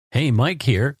Hey, Mike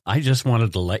here. I just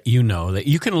wanted to let you know that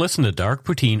you can listen to Dark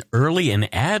Poutine early and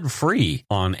ad-free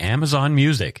on Amazon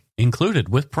Music, included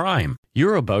with Prime.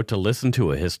 You're about to listen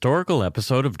to a historical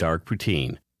episode of Dark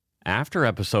Poutine. After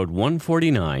episode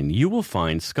 149, you will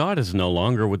find Scott is no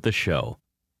longer with the show.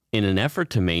 In an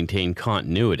effort to maintain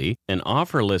continuity and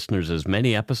offer listeners as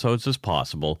many episodes as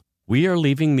possible, we are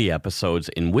leaving the episodes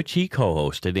in which he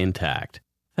co-hosted intact.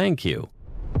 Thank you.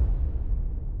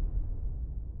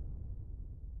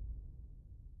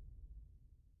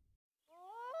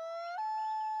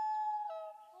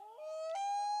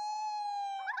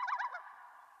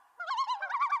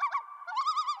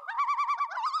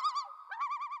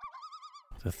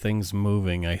 The thing's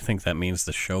moving. I think that means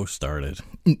the show started.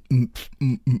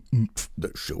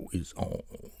 The show is on.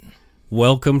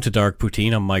 Welcome to Dark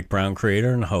Poutine. I'm Mike Brown,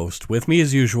 creator and host. With me,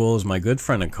 as usual, is my good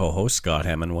friend and co-host, Scott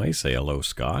Hemingway. Say hello,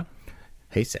 Scott.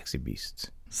 Hey, sexy beasts.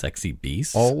 Sexy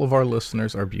beasts? All of our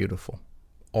listeners are beautiful.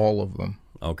 All of them.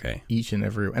 Okay. Each and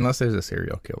every... Unless there's a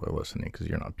serial killer listening, because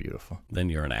you're not beautiful. Then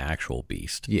you're an actual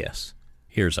beast. Yes.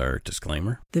 Here's our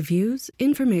disclaimer. The views,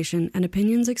 information, and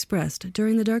opinions expressed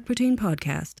during the Dark Poutine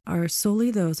podcast are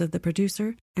solely those of the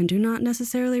producer and do not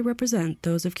necessarily represent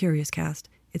those of Curious Cast,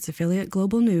 its affiliate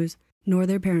Global News, nor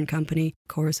their parent company,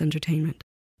 Chorus Entertainment.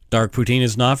 Dark Poutine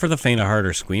is not for the faint of heart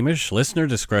or squeamish. Listener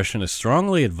discretion is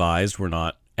strongly advised. We're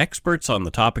not experts on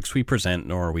the topics we present,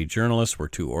 nor are we journalists. We're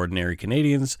two ordinary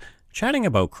Canadians chatting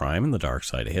about crime and the dark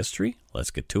side of history.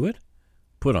 Let's get to it.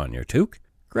 Put on your toque.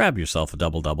 Grab yourself a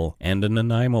double-double and a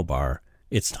Nanaimo bar.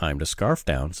 It's time to scarf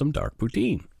down some Dark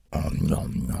Poutine.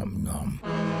 Nom, nom, nom.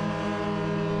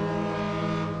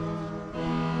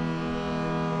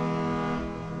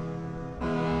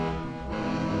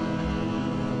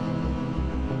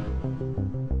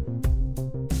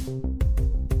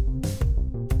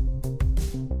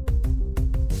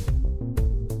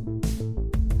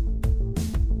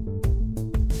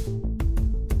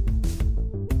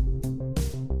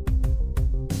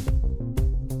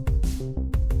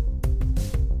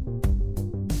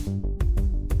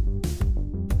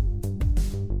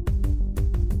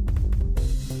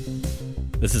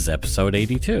 This is episode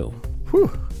 82.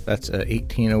 Whew. That's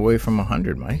 18 away from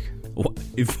 100, Mike.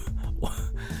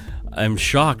 I'm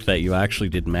shocked that you actually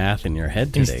did math in your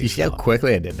head today. You see how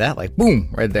quickly I did that? Like, boom,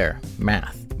 right there.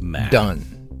 Math. Done.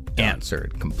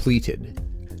 Answered. Completed.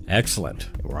 Excellent.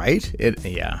 Right? It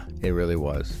really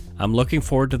was. I'm looking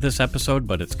forward to this episode,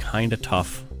 but it's kind of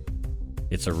tough.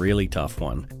 It's a really tough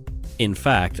one. In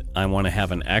fact, I want to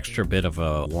have an extra bit of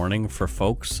a warning for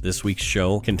folks. This week's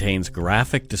show contains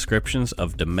graphic descriptions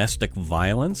of domestic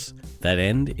violence that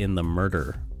end in the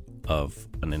murder of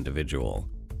an individual.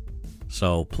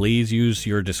 So please use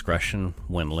your discretion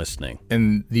when listening.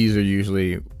 And these are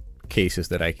usually cases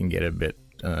that I can get a bit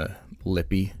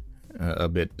lippy, a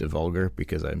bit vulgar,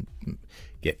 because I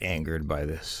get angered by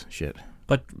this shit.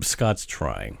 But Scott's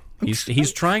trying.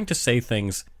 He's trying to say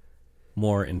things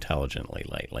more intelligently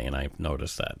lately, and I've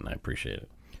noticed that, and I appreciate it.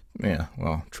 Yeah,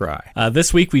 well, try.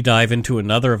 This week we dive into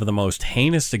another of the most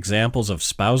heinous examples of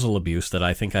spousal abuse that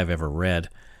I think I've ever read.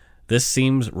 This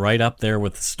seems right up there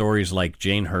with stories like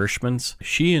Jane Hirschman's.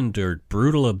 She endured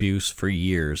brutal abuse for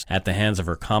years at the hands of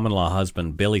her common-law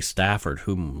husband, Billy Stafford,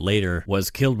 whom later was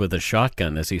killed with a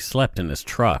shotgun as he slept in his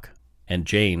truck, and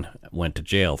Jane went to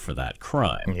jail for that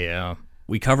crime. Yeah.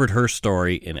 We covered her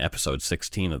story in episode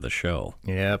 16 of the show.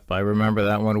 Yep, I remember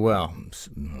that one well.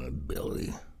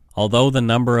 Billy. Although the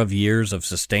number of years of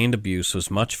sustained abuse was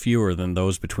much fewer than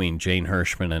those between Jane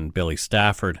Hirschman and Billy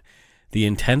Stafford, the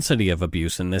intensity of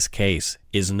abuse in this case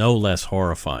is no less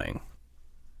horrifying.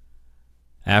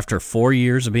 After 4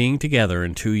 years of being together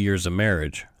and 2 years of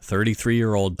marriage,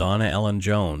 33-year-old Donna Ellen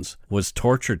Jones was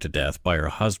tortured to death by her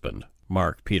husband,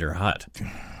 Mark Peter Hutt,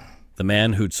 the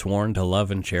man who'd sworn to love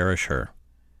and cherish her.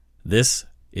 This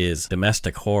is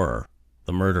domestic horror,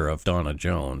 the murder of Donna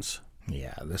Jones.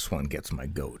 Yeah, this one gets my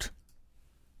goat.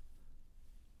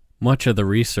 Much of the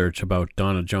research about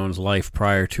Donna Jones' life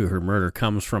prior to her murder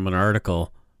comes from an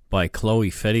article by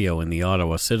Chloe Fedio in the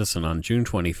Ottawa Citizen on June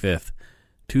 25th,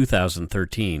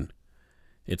 2013.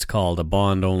 It's called A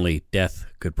Bond Only Death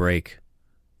Could Break.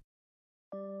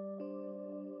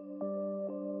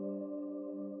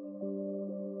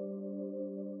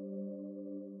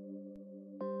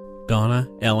 Donna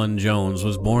Ellen Jones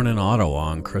was born in Ottawa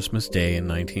on Christmas Day in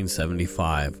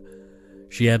 1975.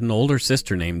 She had an older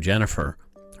sister named Jennifer.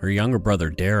 Her younger brother,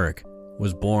 Derek,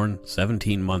 was born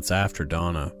 17 months after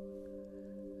Donna.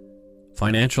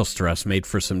 Financial stress made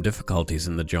for some difficulties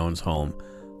in the Jones home.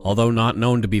 Although not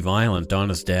known to be violent,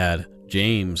 Donna's dad,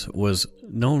 James, was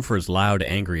known for his loud,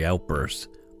 angry outbursts.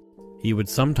 He would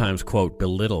sometimes, quote,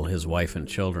 belittle his wife and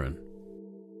children.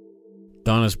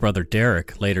 Donna's brother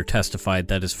Derek later testified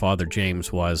that his father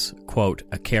James was, quote,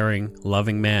 a caring,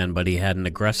 loving man, but he had an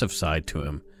aggressive side to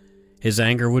him. His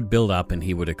anger would build up and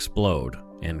he would explode,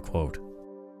 end quote.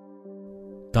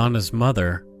 Donna's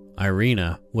mother,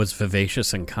 Irina, was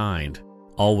vivacious and kind,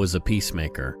 always a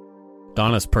peacemaker.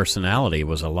 Donna's personality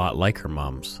was a lot like her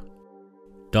mom's.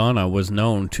 Donna was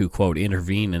known to, quote,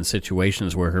 intervene in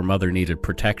situations where her mother needed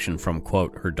protection from,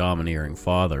 quote, her domineering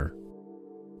father.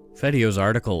 Fedio's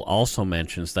article also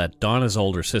mentions that Donna's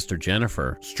older sister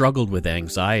Jennifer struggled with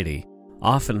anxiety,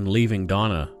 often leaving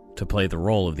Donna to play the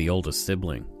role of the oldest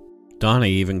sibling. Donna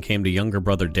even came to younger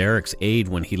brother Derek's aid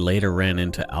when he later ran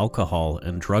into alcohol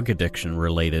and drug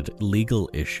addiction-related legal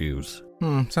issues.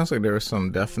 Sounds like there were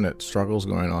some definite struggles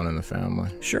going on in the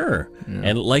family. Sure. Yeah.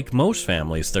 And like most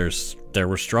families, there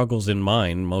were struggles in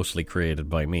mine, mostly created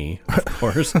by me, of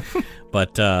course.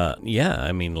 But yeah,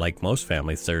 I mean, like most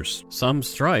families, there's some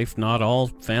strife. Not all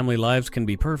family lives can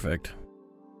be perfect.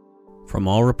 From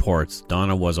all reports,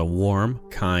 Donna was a warm,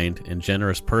 kind, and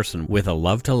generous person with a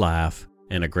love to laugh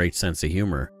and a great sense of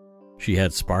humor. She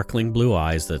had sparkling blue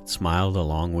eyes that smiled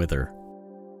along with her.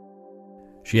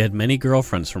 She had many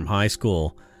girlfriends from high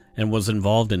school and was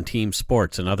involved in team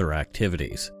sports and other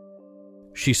activities.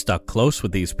 She stuck close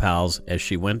with these pals as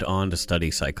she went on to study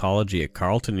psychology at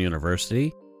Carleton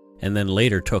University and then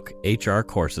later took HR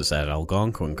courses at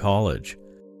Algonquin College.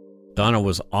 Donna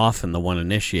was often the one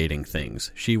initiating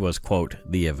things. She was, quote,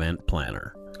 the event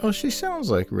planner. Oh, she sounds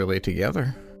like really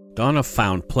together. Donna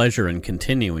found pleasure in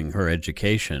continuing her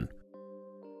education.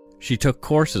 She took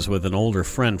courses with an older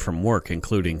friend from work,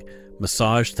 including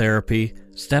massage therapy,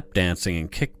 step dancing,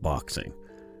 and kickboxing.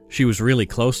 She was really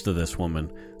close to this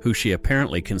woman, who she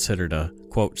apparently considered a,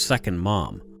 quote, second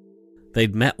mom.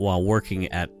 They'd met while working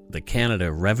at the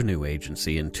Canada Revenue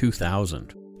Agency in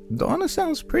 2000. Donna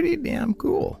sounds pretty damn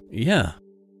cool. Yeah.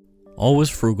 Always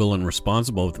frugal and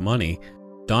responsible with money,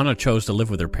 Donna chose to live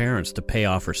with her parents to pay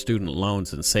off her student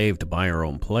loans and save to buy her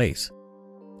own place.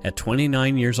 At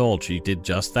 29 years old, she did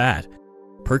just that,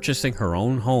 purchasing her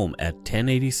own home at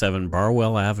 1087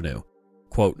 Barwell Avenue,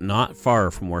 quote, not far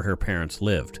from where her parents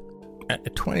lived.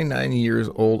 At 29 years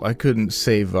old, I couldn't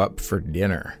save up for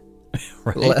dinner,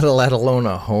 Right? let alone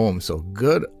a home, so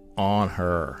good on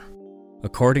her.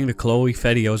 According to Chloe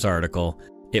Fedio's article,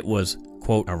 it was,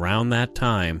 quote, around that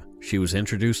time she was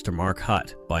introduced to Mark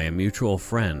Hutt by a mutual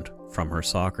friend from her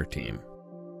soccer team.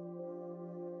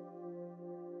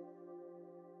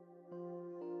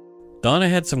 Donna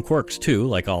had some quirks too,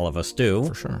 like all of us do.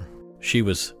 For sure. She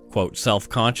was, quote,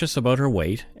 self-conscious about her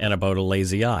weight and about a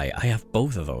lazy eye. I have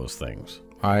both of those things.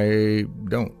 I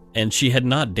don't. And she had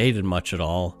not dated much at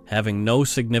all, having no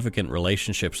significant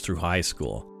relationships through high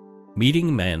school.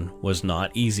 Meeting men was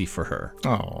not easy for her.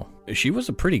 Oh. She was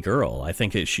a pretty girl. I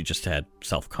think she just had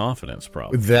self-confidence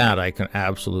problems. That I can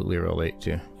absolutely relate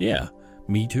to. Yeah,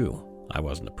 me too. I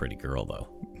wasn't a pretty girl, though.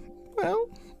 Well,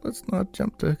 let's not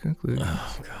jump to conclusions.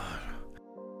 Oh, God.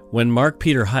 When Mark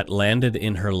Peter Hutt landed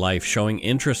in her life, showing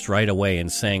interest right away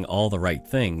and saying all the right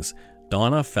things,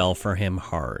 Donna fell for him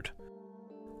hard.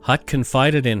 Hutt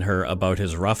confided in her about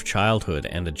his rough childhood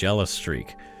and a jealous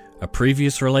streak. A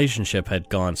previous relationship had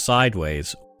gone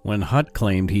sideways when Hutt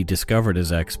claimed he discovered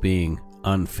his ex being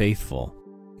unfaithful.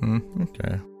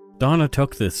 Okay. Donna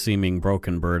took this seeming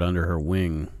broken bird under her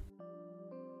wing.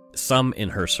 Some in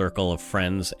her circle of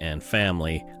friends and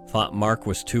family thought Mark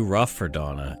was too rough for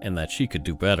Donna and that she could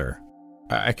do better.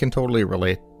 I can totally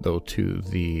relate, though, to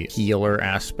the healer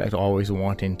aspect, always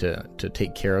wanting to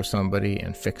take care of somebody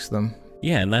and fix them.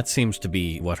 Yeah, and that seems to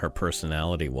be what her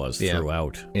personality was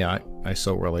throughout. Yeah, I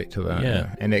so relate to that.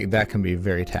 Yeah. And that can be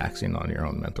very taxing on your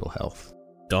own mental health.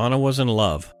 Donna was in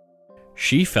love.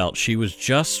 She felt she was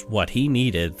just what he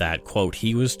needed, that, quote,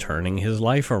 he was turning his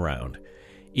life around,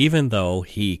 even though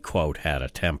he, quote, had a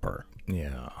temper.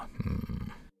 Yeah.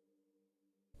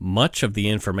 Much of the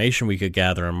information we could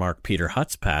gather on Mark Peter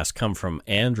Hutt's past come from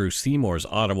Andrew Seymour's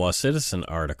Ottawa Citizen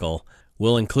article.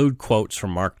 We'll include quotes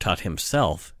from Mark Hutt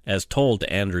himself, as told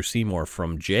to Andrew Seymour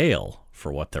from jail,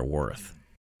 for what they're worth.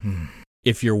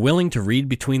 If you're willing to read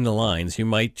between the lines, you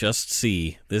might just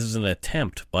see this is an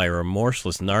attempt by a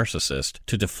remorseless narcissist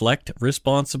to deflect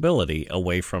responsibility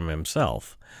away from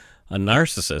himself. A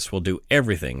narcissist will do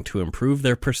everything to improve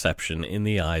their perception in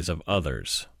the eyes of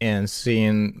others. And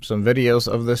seeing some videos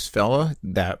of this fella,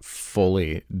 that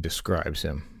fully describes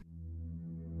him.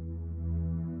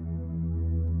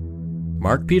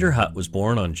 Mark Peter Hutt was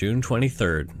born on June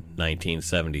 23,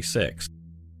 1976.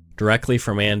 Directly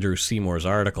from Andrew Seymour's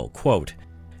article, quote,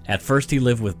 at first he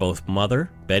lived with both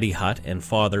mother, Betty Hutt, and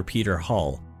father, Peter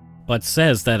Hull. but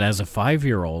says that as a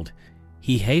 5-year-old,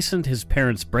 he hastened his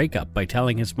parents' breakup by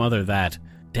telling his mother that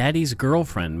Daddy's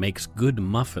girlfriend makes good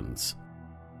muffins.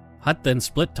 Hutt then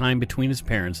split time between his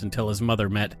parents until his mother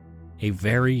met a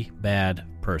very bad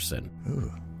person.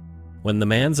 Ooh. When the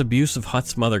man's abuse of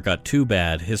Hutt's mother got too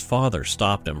bad, his father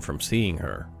stopped him from seeing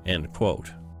her. End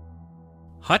quote.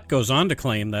 Hutt goes on to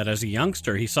claim that as a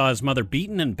youngster he saw his mother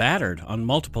beaten and battered on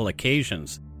multiple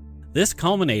occasions. This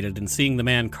culminated in seeing the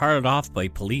man carted off by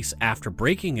police after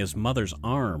breaking his mother's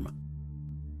arm.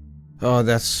 Oh,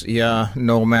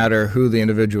 no matter who the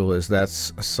individual is,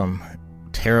 that's some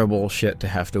terrible shit to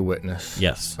have to witness.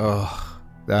 Yes. Oh,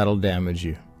 that'll damage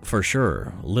you. For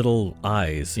sure. Little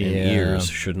eyes and ears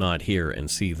should not hear and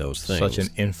see those things. Such an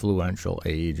influential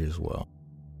age as well.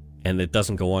 And it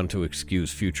doesn't go on to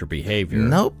excuse future behavior.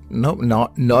 Nope,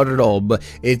 not at all. But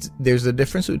there's a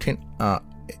difference between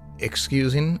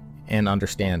excusing and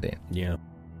understanding. Yeah.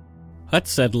 Hutt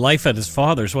said life at his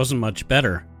father's wasn't much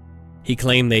better. He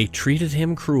claimed they treated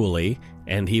him cruelly,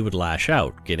 and he would lash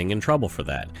out, getting in trouble for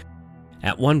that.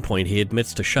 At one point, he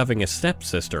admits to shoving his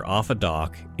stepsister off a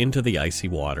dock into the icy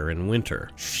water in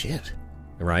winter. Shit.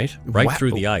 Right Wow.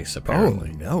 through the ice, apparently.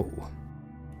 Oh, no.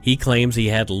 He claims he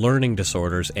had learning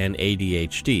disorders and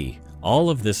ADHD.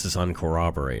 All of this is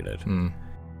uncorroborated.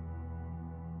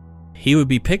 He would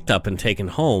be picked up and taken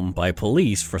home by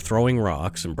police for throwing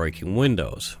rocks and breaking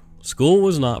windows. School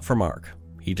was not for Mark.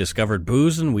 He discovered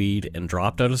booze and weed and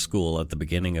dropped out of school at the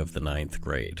beginning of the 9th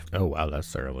grade. Oh, wow,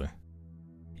 that's early.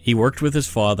 He worked with his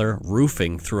father,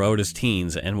 roofing, throughout his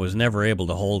teens and was never able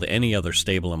to hold any other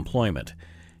stable employment.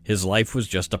 His life was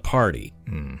just a party.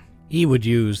 He would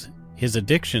use his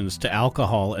addictions to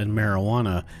alcohol and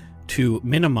marijuana to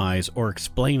minimize or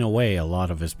explain away a lot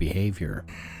of his behavior.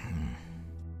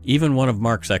 Even one of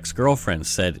Mark's ex-girlfriends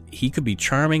said he could be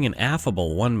charming and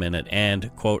affable one minute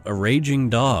and, quote, a raging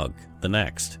dog the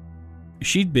next.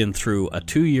 She'd been through a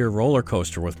 2-year roller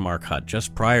coaster with Mark Hutt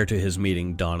just prior to his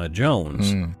meeting Donna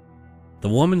Jones. The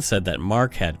woman said that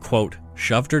Mark had, quote,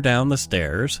 shoved her down the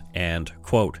stairs and,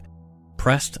 quote,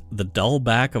 pressed the dull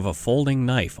back of a folding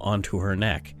knife onto her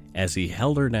neck as he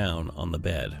held her down on the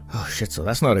bed. Oh, shit, so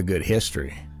that's not a good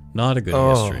history. Not a good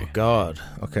history. Oh, God.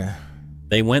 Okay.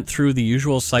 They went through the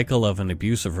usual cycle of an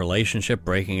abusive relationship,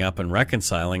 breaking up and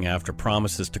reconciling after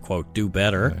promises to, quote, do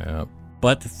better. Yep.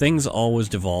 But things always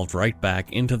devolved right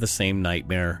back into the same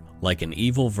nightmare, like an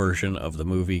evil version of the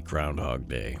movie Groundhog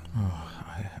Day. Oh,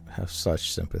 I have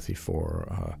such sympathy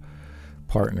for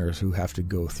partners who have to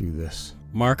go through this.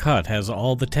 Mark Hutt has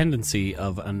all the tendency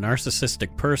of a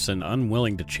narcissistic person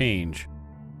unwilling to change,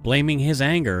 blaming his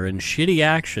anger and shitty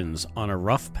actions on a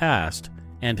rough past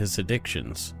and his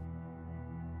addictions.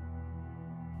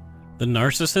 The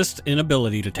narcissist's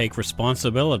inability to take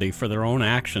responsibility for their own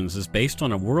actions is based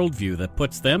on a worldview that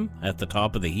puts them at the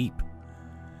top of the heap.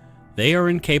 They are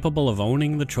incapable of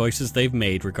owning the choices they've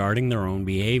made regarding their own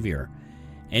behavior.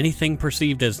 Anything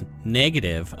perceived as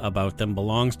negative about them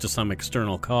belongs to some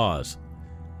external cause.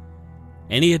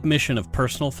 Any admission of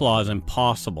personal flaw is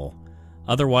impossible,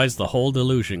 otherwise the whole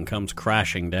delusion comes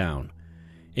crashing down.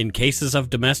 In cases of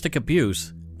domestic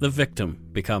abuse, the victim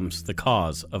becomes the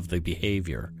cause of the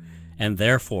behavior, and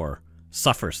therefore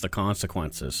suffers the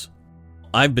consequences.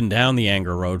 I've been down the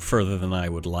anger road further than I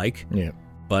would like,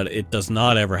 but it does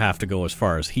not ever have to go as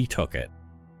far as he took it.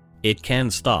 It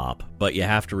can stop, but you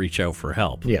have to reach out for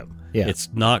help. Yeah. It's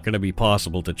not going to be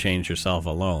possible to change yourself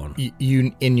alone.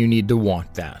 You need to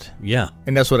want that. Yeah.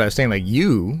 And that's what I was saying. Like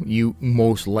you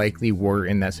most likely were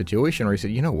in that situation where you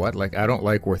said, you know what? Like, I don't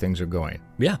like where things are going.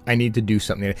 Yeah. I need to do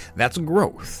something. That's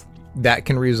growth. That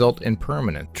can result in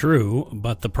permanent. True,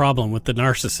 but the problem with the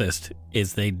narcissist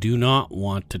is they do not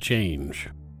want to change.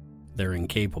 They're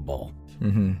incapable.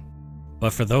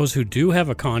 But for those who do have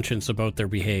a conscience about their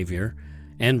behavior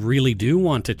and really do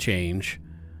want to change,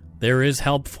 there is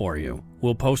help for you.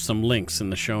 We'll post some links in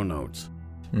the show notes.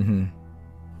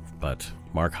 But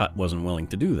Mark Hutt wasn't willing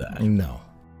to do that. No.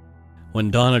 When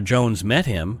Donna Jones met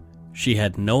him, she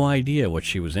had no idea what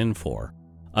she was in for.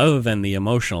 Other than the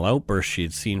emotional outburst she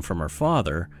had seen from her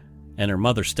father and her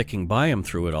mother sticking by him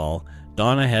through it all,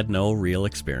 Donna had no real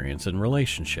experience in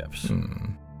relationships.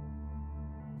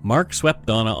 Mark swept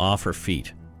Donna off her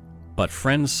feet, but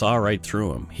friends saw right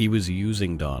through him. He was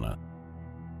using Donna.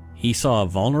 He saw a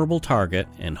vulnerable target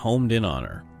and homed in on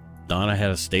her. Donna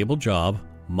had a stable job,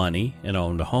 money, and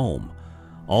owned a home.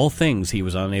 All things he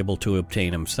was unable to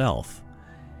obtain himself.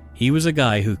 He was a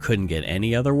guy who couldn't get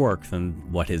any other work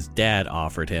than what his dad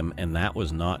offered him, and that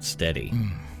was not steady.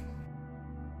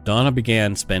 Donna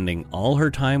began spending all her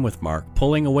time with Mark,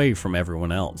 pulling away from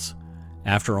everyone else.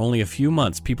 After only a few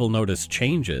months, people noticed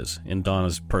changes in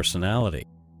Donna's personality.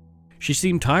 She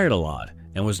seemed tired a lot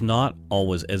and was not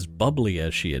always as bubbly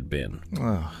as she had been.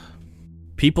 Ugh.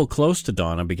 People close to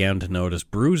Donna began to notice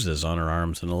bruises on her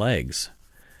arms and legs.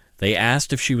 They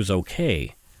asked if she was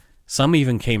okay. Some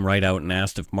even came right out and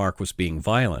asked if Mark was being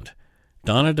violent.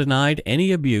 Donna denied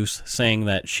any abuse, saying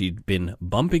that she'd been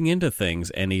bumping into things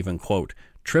and even, quote,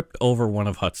 tripped over one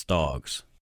of Hutt's dogs.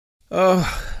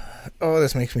 Oh,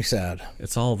 this makes me sad.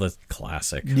 It's all the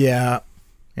classic Yeah.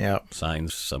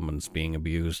 signs someone's being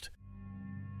abused.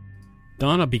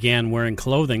 Donna began wearing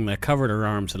clothing that covered her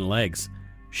arms and legs.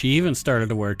 She even started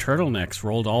to wear turtlenecks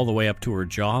rolled all the way up to her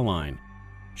jawline.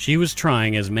 She was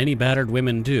trying, as many battered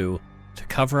women do, to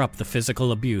cover up the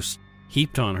physical abuse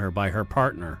heaped on her by her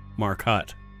partner, Mark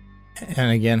Hutt.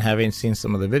 And again, having seen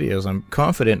some of the videos, I'm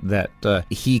confident that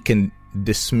he can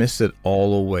dismiss it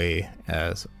all away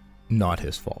as not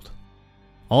his fault.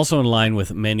 Also in line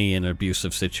with many in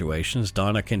abusive situations,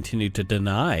 Donna continued to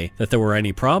deny that there were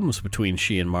any problems between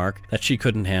she and Mark that she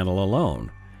couldn't handle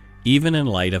alone, even in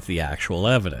light of the actual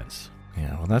evidence.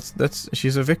 Yeah, well, that's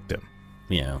she's a victim.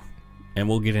 Yeah, and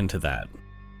we'll get into that.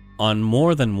 On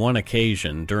more than one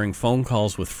occasion, during phone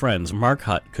calls with friends, Mark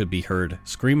Hutt could be heard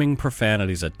screaming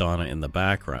profanities at Donna in the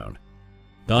background.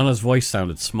 Donna's voice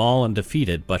sounded small and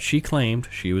defeated, but she claimed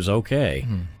she was okay.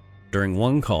 During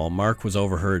one call, Mark was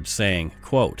overheard saying,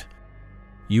 quote,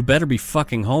 "You better be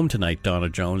fucking home tonight, Donna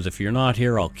Jones. If you're not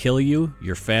here, I'll kill you,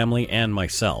 your family, and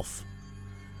myself."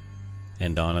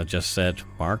 And Donna just said,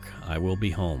 "Mark, I will be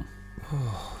home."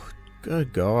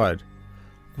 Good God.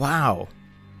 Wow.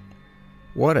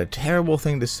 What a terrible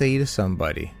thing to say to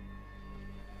somebody.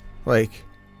 Like,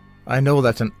 I know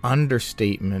that's an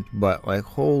understatement, but like,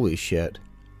 holy shit.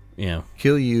 Yeah,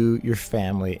 Kill you, your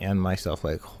family, and myself.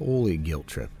 Like, holy guilt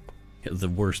trip. the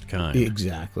worst kind.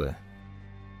 Exactly.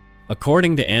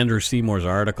 According to Andrew Seymour's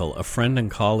article, a friend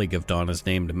and colleague of Donna's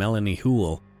named Melanie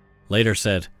Houle later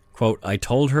said, quote, "I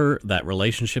told her that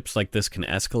relationships like this can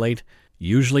escalate,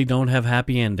 usually don't have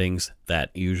happy endings,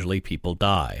 that usually people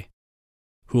die."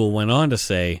 Houle went on to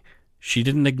say, "She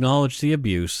didn't acknowledge the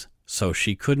abuse, so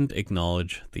she couldn't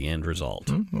acknowledge the end result."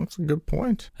 That's a good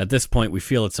point. At this point, we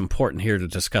feel it's important here to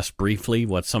discuss briefly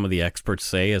what some of the experts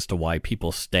say as to why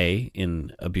people stay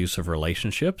in abusive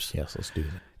relationships. Yes, let's do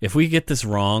that. If we get this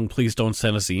wrong, please don't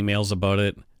send us emails about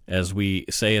it. As we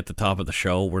say at the top of the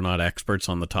show, we're not experts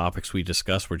on the topics we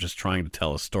discuss. We're just trying to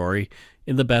tell a story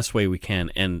in the best way we can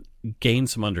and gain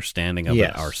some understanding of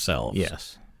it ourselves.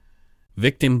 Yes.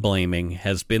 Victim blaming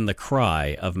has been the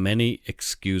cry of many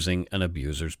excusing an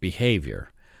abuser's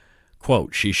behavior.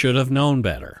 Quote, "She should have known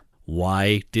better.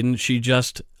 Why didn't she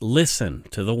just listen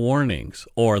to the warnings?"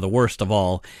 Or, the worst of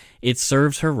all, "It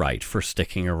serves her right for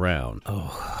sticking around."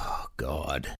 Oh,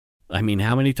 God. I mean,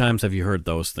 how many times have you heard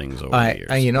those things over the years?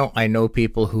 I know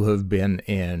people who have been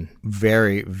in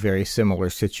very, very similar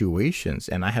situations,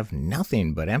 and I have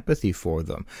nothing but empathy for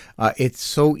them. It's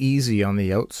so easy on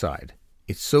the outside.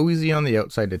 It's so easy on the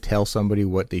outside to tell somebody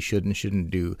what they should and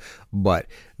shouldn't do, but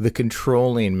the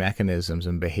controlling mechanisms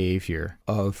and behavior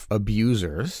of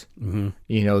abusers,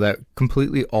 that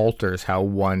completely alters how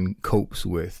one copes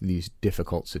with these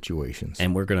difficult situations.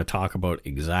 And we're going to talk about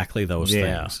exactly those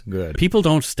things. Good. People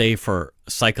don't stay for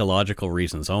psychological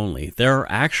reasons only. There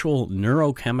are actual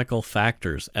neurochemical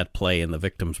factors at play in the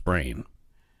victim's brain.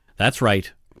 That's right,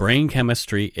 brain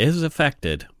chemistry is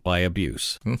affected by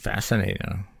abuse.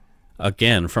 Fascinating.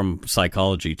 Again, from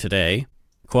Psychology Today,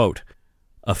 quote,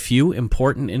 "A few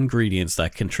important ingredients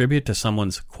that contribute to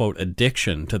someone's, quote,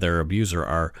 addiction to their abuser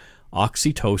are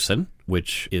oxytocin,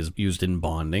 which is used in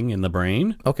bonding in the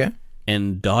brain, Okay.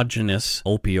 endogenous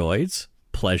opioids,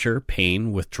 pleasure,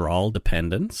 pain, withdrawal,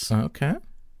 dependence, Okay.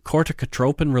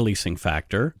 corticotropin releasing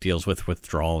factor, deals with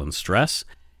withdrawal and stress,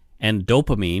 and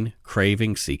dopamine,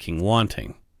 craving, seeking,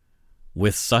 wanting.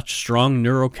 With such strong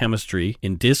neurochemistry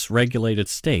in dysregulated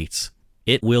states,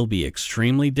 it will be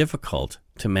extremely difficult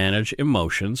to manage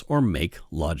emotions or make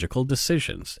logical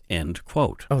decisions." End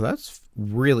quote. Oh, that's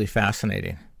really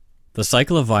fascinating. The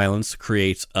cycle of violence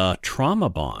creates a trauma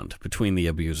bond between the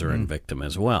abuser and victim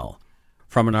as well.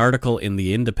 From an article in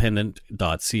the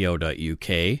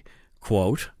independent.co.uk,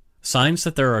 quote, "Signs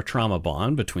that there are a trauma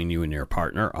bond between you and your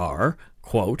partner are,"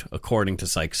 quote, according to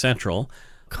Psych Central,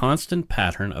 "constant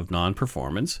pattern of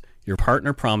non-performance. Your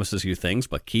partner promises you things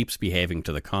but keeps behaving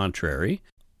to the contrary.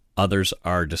 Others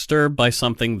are disturbed by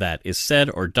something that is said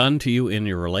or done to you in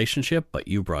your relationship, but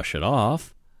you brush it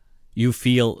off. You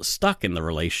feel stuck in the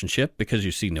relationship because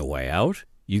you see no way out.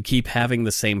 You keep having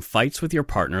the same fights with your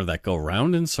partner that go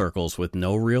round in circles with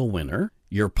no real winner.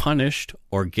 You're punished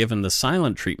or given the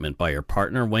silent treatment by your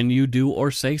partner when you do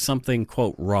or say something,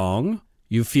 quote, wrong.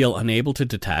 You feel unable to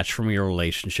detach from your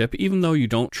relationship even though you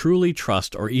don't truly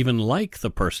trust or even like the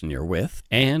person you're with.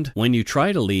 And when you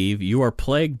try to leave, you are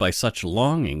plagued by such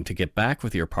longing to get back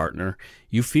with your partner,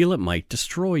 you feel it might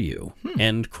destroy you.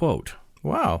 End quote.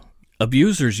 Wow.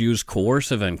 Abusers use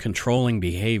coercive and controlling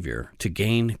behavior to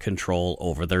gain control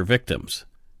over their victims.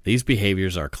 These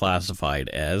behaviors are classified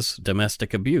as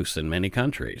domestic abuse in many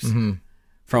countries.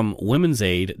 From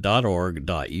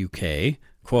womensaid.org.uk,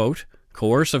 quote,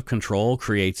 coercive control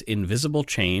creates invisible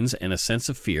chains and a sense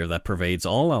of fear that pervades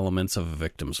all elements of a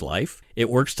victim's life.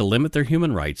 It works to limit their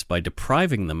human rights by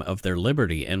depriving them of their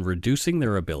liberty and reducing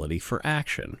their ability for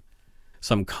action.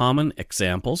 Some common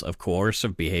examples of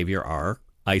coercive behavior are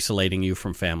isolating you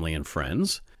from family and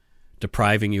friends,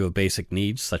 depriving you of basic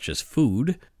needs such as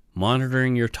food,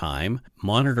 monitoring your time,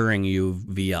 monitoring you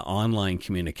via online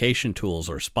communication tools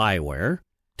or spyware,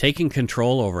 taking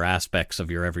control over aspects of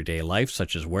your everyday life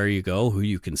such as where you go, who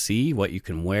you can see, what you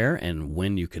can wear, and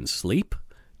when you can sleep,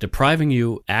 depriving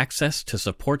you access to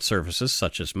support services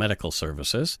such as medical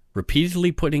services,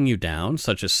 repeatedly putting you down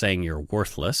such as saying you're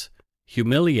worthless,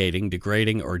 humiliating,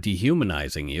 degrading, or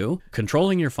dehumanizing you,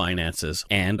 controlling your finances,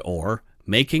 and or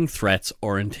making threats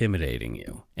or intimidating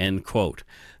you. End quote.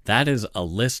 That is a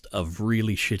list of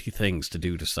really shitty things to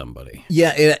do to somebody.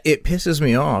 Yeah, it pisses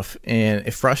me off and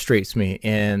it frustrates me.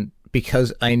 And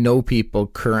because I know people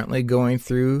currently going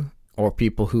through or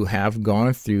people who have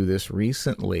gone through this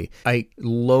recently, I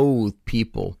loathe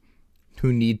people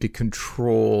who need to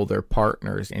control their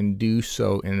partners and do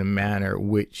so in a manner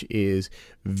which is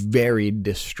very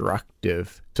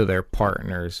destructive to their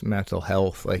partner's mental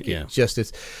health. Like,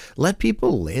 it's let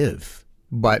people live.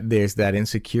 But there's that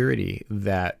insecurity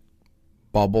that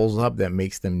bubbles up that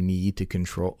makes them need to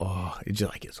control. Oh,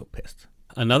 I get so pissed.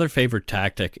 Another favorite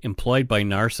tactic employed by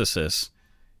narcissists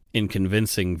in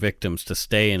convincing victims to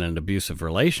stay in an abusive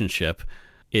relationship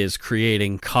is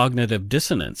creating cognitive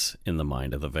dissonance in the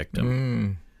mind of the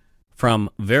victim. From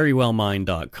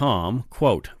verywellmind.com,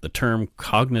 quote, the term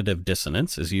cognitive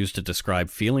dissonance is used to describe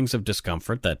feelings of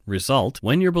discomfort that result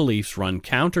when your beliefs run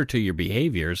counter to your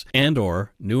behaviors and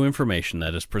or new information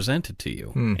that is presented to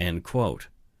you, end quote.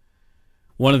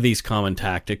 One of these common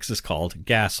tactics is called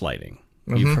gaslighting.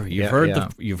 You've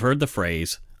heard the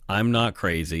phrase, I'm not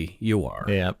crazy, you are.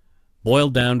 Yeah.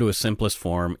 Boiled down to its simplest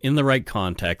form, in the right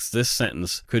context, this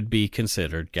sentence could be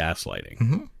considered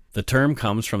gaslighting. The term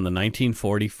comes from the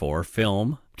 1944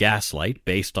 film Gaslight,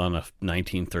 based on a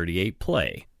 1938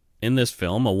 play. In this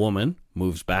film, a woman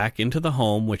moves back into the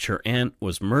home which her aunt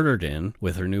was murdered in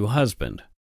with her new husband.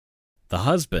 The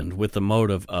husband, with the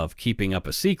motive of keeping up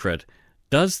a secret,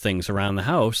 does things around the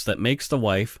house that makes the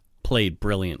wife, played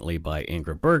brilliantly by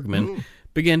Ingrid Bergman,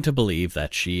 begin to believe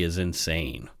that she is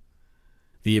insane.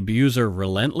 The abuser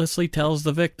relentlessly tells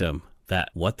the victim that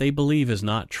what they believe is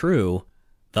not true,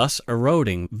 thus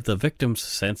eroding the victim's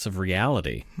sense of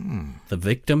reality. The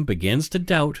victim begins to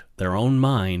doubt their own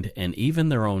mind and even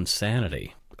their own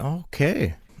sanity.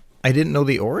 Okay. I didn't know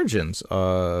the origins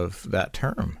of that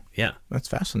term. Yeah. That's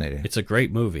fascinating. It's a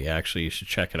great movie, actually. You should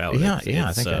check it out. I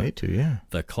think I need to, yeah.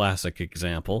 The classic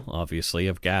example, obviously,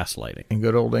 of gaslighting. And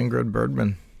good old Ingrid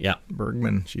Bergman. Yeah.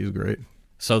 Bergman, she's great.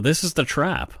 So this is the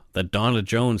trap that Donna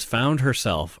Jones found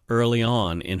herself early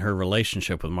on in her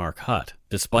relationship with Mark Hutt.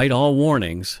 Despite all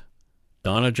warnings,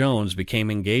 Donna Jones became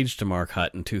engaged to Mark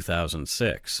Hutt in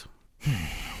 2006. I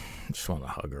just want to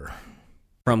hug her.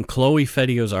 From Chloe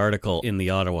Fedio's article in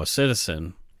the Ottawa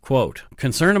Citizen, quote,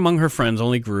 concern among her friends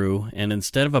only grew, and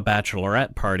instead of a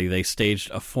bachelorette party, they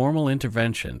staged a formal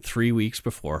intervention 3 weeks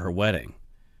before her wedding.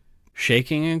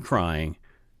 Shaking and crying,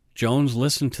 Jones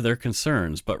listened to their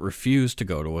concerns but refused to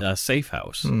go to a safe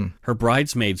house. Her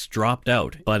bridesmaids dropped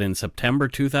out, but in September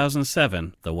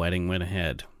 2007, the wedding went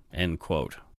ahead. End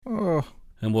quote. Oh.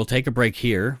 And we'll take a break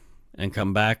here and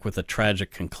come back with the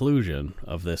tragic conclusion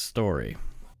of this story.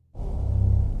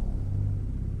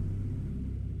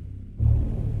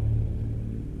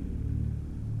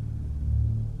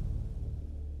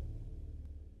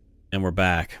 And we're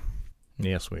back.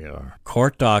 Yes, we are.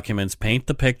 Court documents paint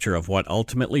the picture of what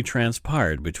ultimately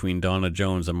transpired between Donna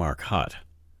Jones and Mark Hutt.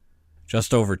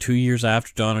 Just over 2 years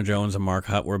after Donna Jones and Mark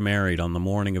Hutt were married, on the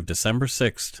morning of December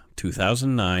 6,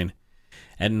 2009,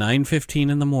 at 9:15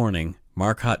 in the morning,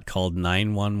 Mark Hutt called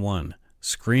 911,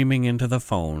 screaming into the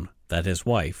phone that his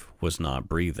wife was not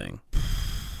breathing.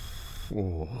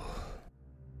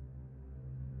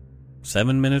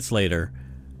 7 minutes later,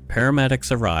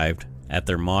 paramedics arrived at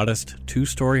their modest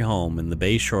two-story home in the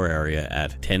Bayshore area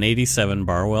at 1087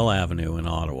 Barwell Avenue in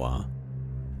Ottawa.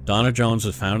 Donna Jones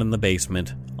was found in the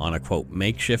basement on a, quote,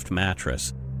 makeshift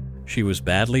mattress. She was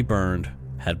badly burned,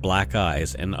 had black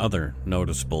eyes, and other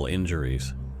noticeable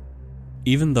injuries.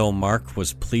 Even though Mark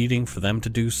was pleading for them to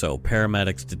do so,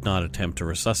 paramedics did not attempt to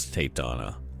resuscitate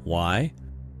Donna. Why?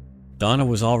 Donna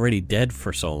was already dead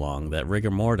for so long that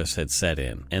rigor mortis had set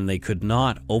in, and they could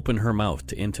not open her mouth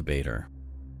to intubate her.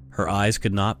 Her eyes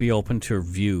could not be opened to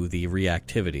view the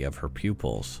reactivity of her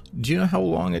pupils. Do you know how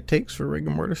long it takes for rigor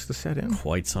mortis to set in?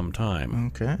 Quite some time.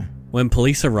 Okay. When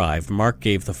police arrived, Mark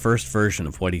gave the first version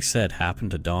of what he said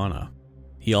happened to Donna.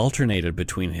 He alternated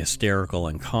between hysterical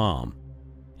and calm,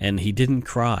 and he didn't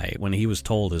cry when he was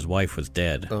told his wife was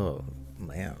dead. Oh,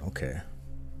 man, okay.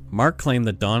 Mark claimed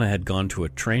that Donna had gone to a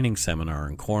training seminar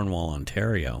in Cornwall,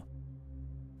 Ontario.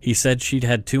 He said she'd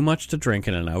had too much to drink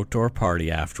at an outdoor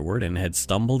party afterward and had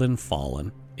stumbled and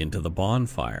fallen into the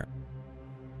bonfire.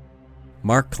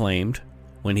 Mark claimed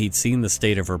when he'd seen the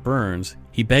state of her burns,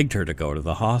 he begged her to go to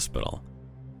the hospital.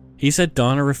 He said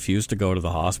Donna refused to go to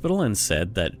the hospital and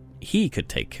said that he could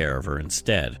take care of her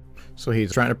instead. So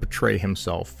he's trying to portray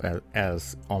himself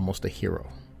as almost a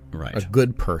hero. Right. A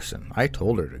good person. I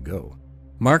told her to go.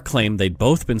 Mark claimed they'd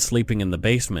both been sleeping in the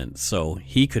basement so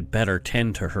he could better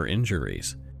tend to her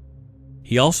injuries.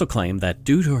 He also claimed that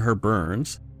due to her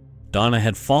burns, Donna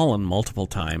had fallen multiple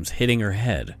times, hitting her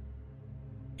head.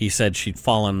 He said she'd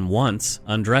fallen once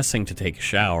undressing to take a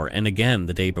shower and again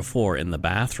the day before in the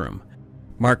bathroom.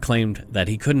 Mark claimed that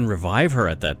he couldn't revive her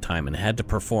at that time and had to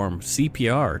perform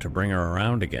CPR to bring her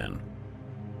around again.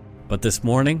 But this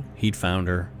morning, he'd found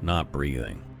her not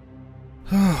breathing.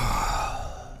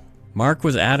 Mark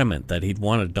was adamant that he'd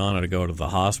wanted Donna to go to the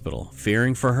hospital,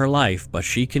 fearing for her life, but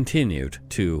she continued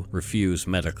to refuse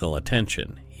medical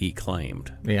attention, he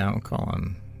claimed. Yeah, I'm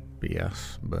calling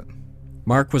BS, but...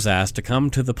 Mark was asked to come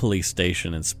to the police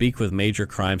station and speak with Major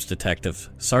Crimes Detective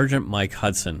Sergeant Mike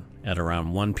Hudson at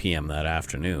around 1 p.m. that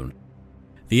afternoon.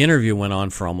 The interview went on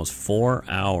for almost 4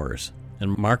 hours,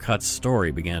 and Mark Hutt's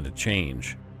story began to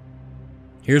change.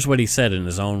 Here's what he said in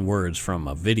his own words from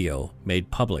a video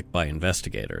made public by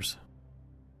investigators.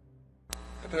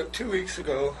 About 2 weeks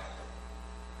ago,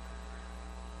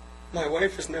 my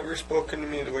wife has never spoken to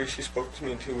me the way she spoke to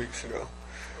me 2 weeks ago.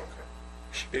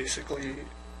 She basically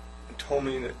told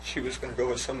me that she was going to go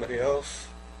with somebody else,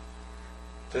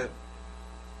 that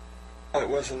I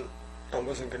wasn't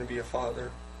going to be a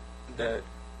father, that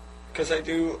because I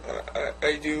do,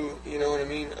 you know what I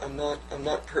mean? I'm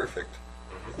not perfect.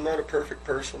 I'm not a perfect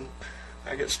person.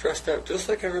 I get stressed out just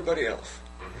like everybody else.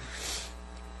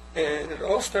 And it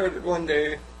all started one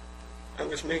day. I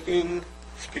was making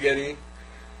spaghetti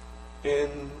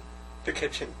in the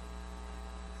kitchen.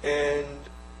 And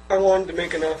I wanted to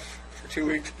make enough for 2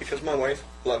 weeks because my wife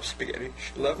loves spaghetti.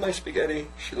 She loved my spaghetti.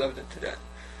 She loved it to death.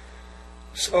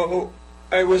 So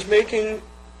I was making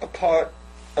a pot.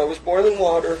 I was boiling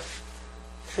water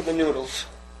for the noodles.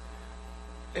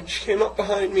 And she came up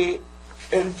behind me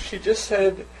and she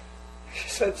said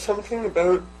something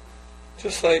about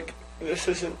just like, this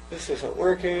isn't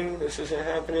working, this isn't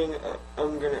happening,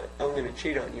 I'm gonna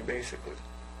cheat on you, basically.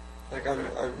 Like I'm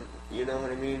you know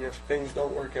what I mean, if things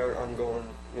don't work out, I'm going,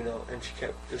 you know, and she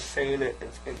kept just saying it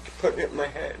and putting it in my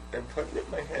head and putting it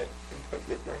in my head and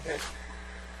putting it in my head.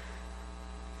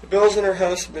 The bills in our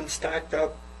house have been stacked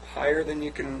up higher than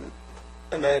you can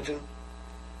imagine.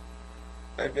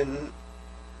 I've been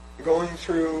going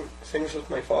through things with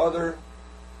my father,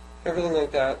 everything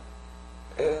like that,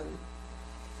 and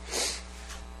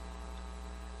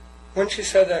when she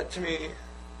said that to me,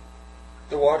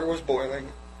 the water was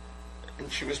boiling,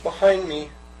 and she was behind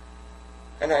me,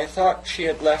 and I thought she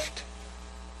had left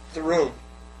the room.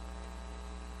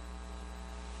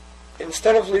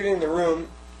 Instead of leaving the room,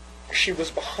 she was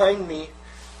behind me,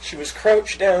 she was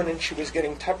crouched down, and she was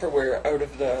getting Tupperware out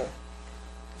of the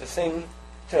thing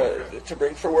to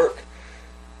bring for work.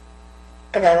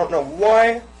 And I don't know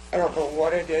why, I don't know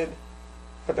what I did,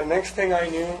 but the next thing I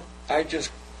knew,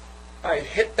 I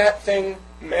hit that thing,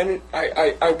 man.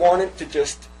 I wanted to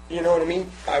just, you know what I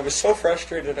mean? I was so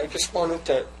frustrated, I just wanted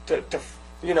to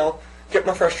you know, get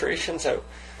my frustrations out.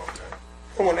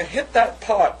 And when I hit that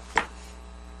pot,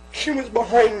 she was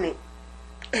behind me,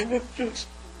 and it just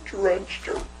drenched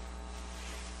her.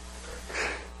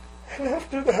 And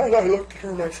after that, I looked at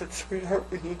her and I said, "Sweetheart,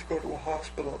 we need to go to a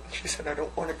hospital." And she said, "I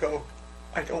don't want to go.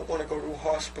 I don't want to go to a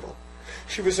hospital."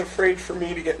 She was afraid for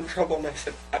me to get in trouble, and I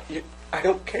said, I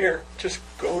don't care. Just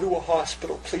go to a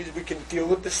hospital. Please, we can deal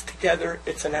with this together.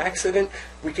 It's an accident.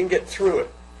 We can get through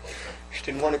it. She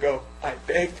didn't want to go. I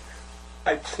begged.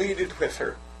 I pleaded with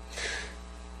her.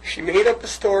 She made up a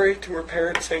story to her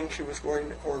parents saying she was going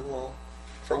to Cornwall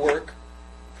for work.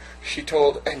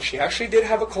 and she actually did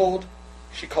have a cold.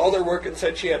 She called her work and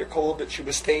said she had a cold, that she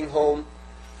was staying home,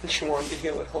 and she wanted to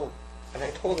heal at home. And I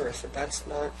told her, I said,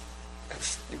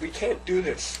 we can't do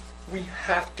this. We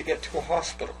have to get to a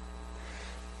hospital.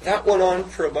 That went on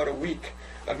for about a week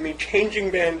of me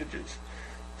changing bandages,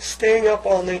 staying up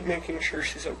all night making sure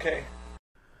she's okay.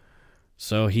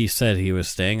 So he said he was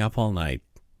staying up all night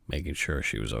making sure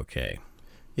she was okay.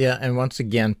 Yeah, and once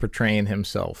again portraying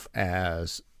himself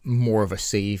as more of a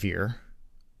savior,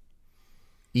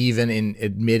 even in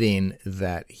admitting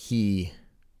that he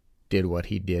did what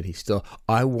he did.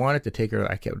 I wanted to take her.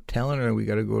 I kept telling her we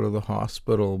got to go to the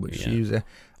hospital, but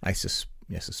I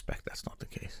suspect that's not the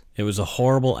case. It was a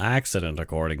horrible accident,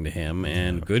 according to him,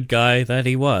 and good guy that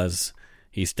he was.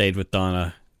 He stayed with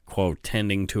Donna, quote,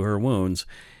 tending to her wounds,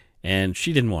 and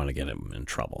she didn't want to get him in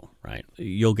trouble, right?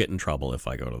 You'll get in trouble if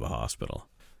I go to the hospital.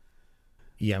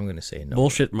 Yeah, I'm going to say no.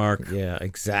 Bullshit, Mark. Yeah,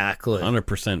 exactly.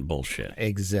 100% bullshit.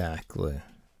 Exactly.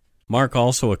 Mark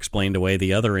also explained away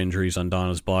the other injuries on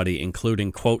Donna's body,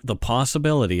 including, quote, the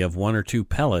possibility of 1 or 2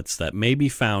 pellets that may be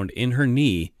found in her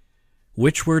knee,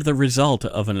 which were the result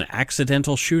of an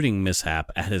accidental shooting mishap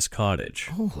at his cottage.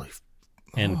 Holy...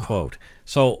 End quote.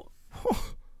 So,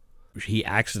 he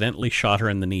accidentally shot her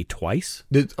in the knee twice?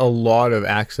 There's a lot of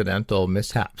accidental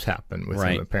mishaps happen with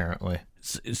him, apparently.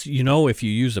 You know, if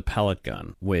you use a pellet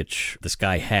gun, which this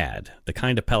guy had, the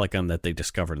kind of pellet gun that they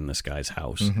discovered in this guy's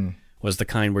house was the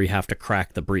kind where you have to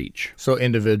crack the breech. So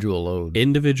individual load.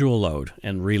 Individual load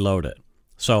and reload it.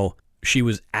 So she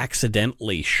was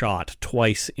accidentally shot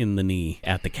twice in the knee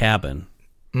at the cabin.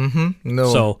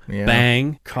 No. So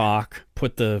bang, cock,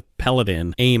 put the pellet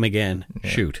in, aim again,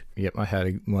 shoot. Yep, I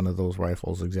had one of those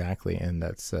rifles exactly, and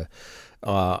that's...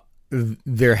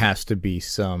 there has to be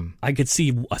some... I could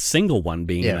see a single one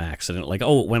being an accident. Like,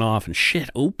 it went off and shit,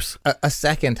 oops. A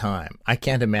second time. I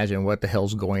can't imagine what the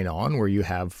hell's going on where you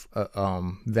have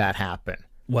that happen.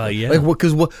 Well, yeah. Like,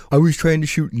 because I was trying to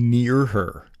shoot near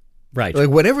her. Right. Like,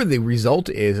 whatever the result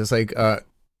is, it's like,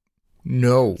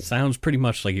 no. Sounds pretty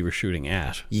much like you were shooting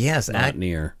at. Yes. Not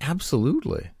near.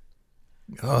 Absolutely.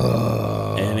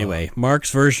 Anyway,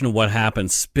 Mark's version of what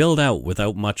happened spilled out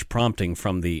without much prompting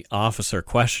from the officer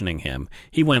questioning him.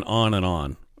 He went on and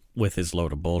on with his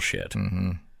load of bullshit.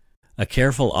 A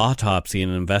careful autopsy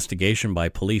and investigation by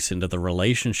police into the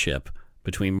relationship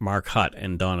between Mark Hutt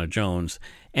and Donna Jones,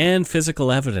 and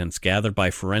physical evidence gathered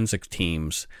by forensic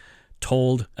teams,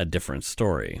 told a different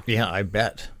story. Yeah, I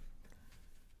bet.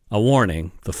 A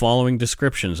warning, the following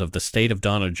descriptions of the state of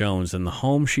Donna Jones and the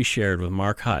home she shared with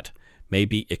Mark Hutt may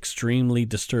be extremely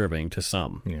disturbing to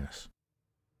some. Yes.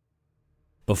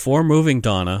 Before moving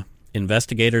Donna,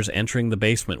 investigators entering the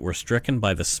basement were stricken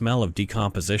by the smell of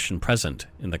decomposition present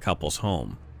in the couple's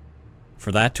home.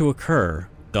 For that to occur,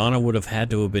 Donna would have had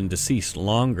to have been deceased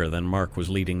longer than Mark was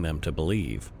leading them to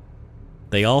believe.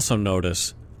 They also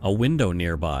notice a window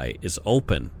nearby is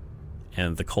open,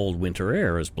 and the cold winter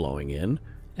air is blowing in,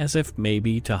 as if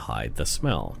maybe to hide the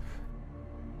smell.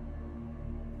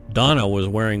 Donna was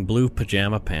wearing blue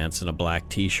pajama pants and a black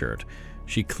t-shirt.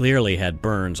 She clearly had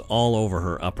burns all over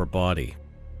her upper body.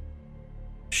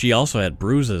 She also had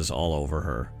bruises all over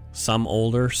her, some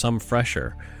older, some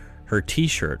fresher. Her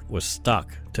t-shirt was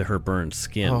stuck to her burned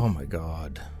skin. Oh my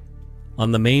God.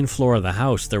 On the main floor of the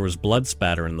house, there was blood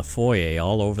spatter in the foyer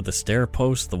all over the stair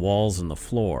posts, the walls, and the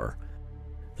floor.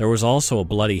 There was also a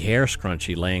bloody hair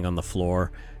scrunchie laying on the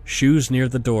floor, shoes near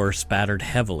the door spattered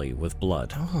heavily with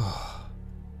blood.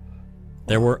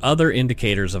 There were other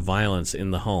indicators of violence in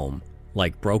the home,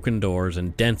 like broken doors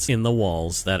and dents in the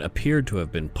walls that appeared to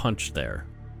have been punched there.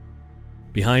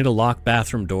 Behind a locked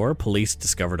bathroom door, police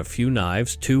discovered a few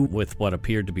knives, 2 with what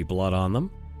appeared to be blood on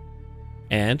them,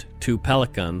 and 2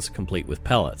 pellet guns complete with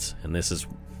pellets, and this is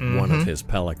one of his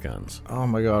pellet guns. Oh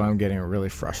my God, I'm getting really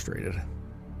frustrated.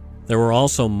 There were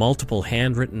also multiple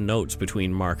handwritten notes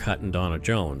between Mark Hutt and Donna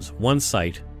Jones. One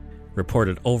site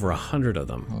reported over 100 of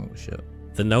them. Oh shit.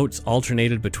 The notes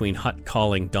alternated between Hutt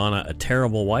calling Donna a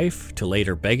terrible wife to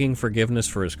later begging forgiveness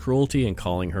for his cruelty and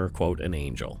calling her, quote, an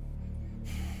angel.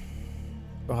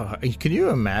 Can you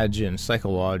imagine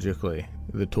psychologically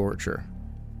the torture?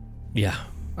 Yeah.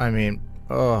 I mean,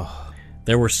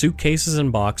 There were suitcases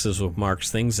and boxes with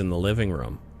Mark's things in the living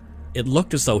room. It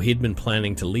looked as though he'd been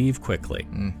planning to leave quickly.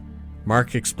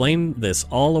 Mark explained this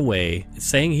all away,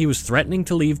 saying he was threatening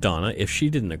to leave Donna if she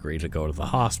didn't agree to go to the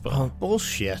hospital.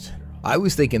 bullshit. I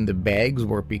was thinking the bags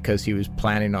were because he was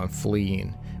planning on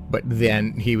fleeing, But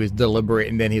then he was deliberate,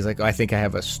 and then he's like, I think I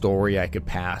have a story I could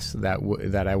pass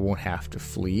that I won't have to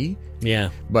flee. Yeah.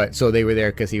 But so they were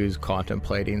there because he was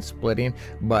contemplating splitting.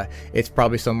 But it's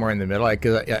probably somewhere in the middle.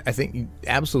 Because I think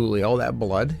absolutely all that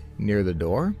blood near the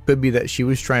door could be that she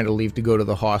was trying to leave to go to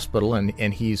the hospital,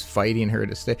 and he's fighting her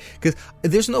to stay. Because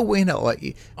there's no way now.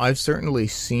 Like, I've certainly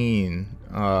seen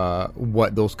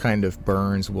what those kind of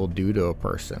burns will do to a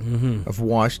person. Mm-hmm. I've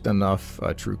watched enough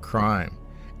true crime.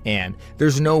 And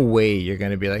there's no way you're going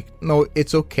to be like, no,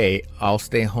 it's okay, I'll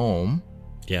stay home,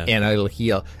 and I'll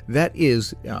heal. That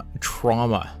is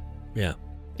trauma. Yeah.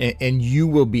 And you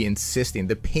will be insisting.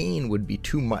 The pain would be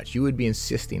too much. You would be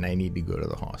insisting, I need to go to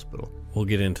the hospital. We'll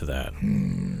get into that.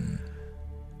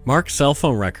 Mark's cell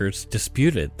phone records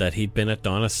disputed that he'd been at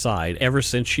Donna's side ever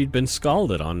since she'd been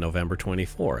scalded on November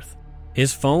 24th.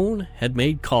 His phone had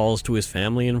made calls to his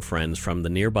family and friends from the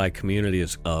nearby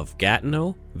communities of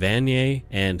Gatineau, Vanier,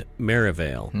 and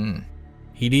Merivale.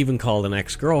 He'd even called an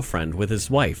ex-girlfriend with his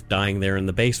wife dying there in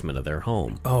the basement of their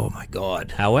home. Oh my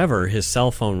God. However, his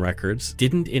cell phone records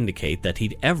didn't indicate that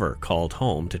he'd ever called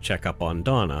home to check up on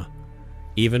Donna,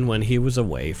 even when he was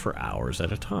away for hours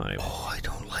at a time. Oh, I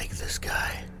don't like this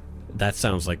guy. That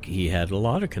sounds like he had a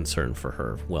lot of concern for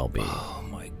her well-being. Oh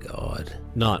my God.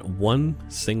 Not one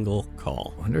single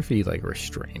call. I wonder if he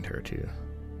restrained her too.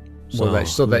 Well,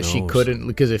 So that she knows? couldn't,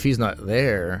 because if he's not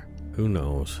there, Who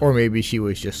knows? or maybe she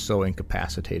was just so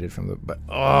incapacitated from the, but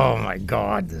oh my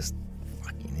God, this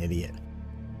fucking idiot.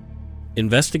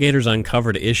 Investigators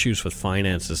uncovered issues with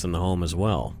finances in the home as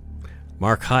well.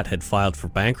 Mark Hutt had filed for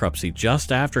bankruptcy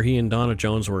just after he and Donna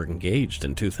Jones were engaged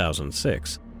in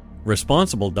 2006.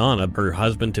 Responsible Donna, her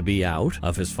husband-to-be, out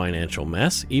of his financial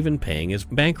mess, even paying his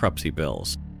bankruptcy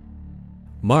bills.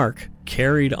 Mark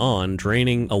carried on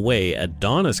draining away at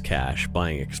Donna's cash,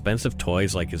 buying expensive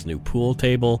toys like his new pool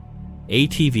table,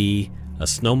 ATV, a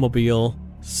snowmobile,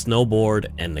 snowboard,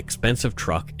 an expensive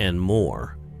truck, and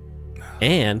more.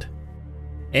 And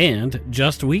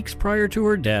just weeks prior to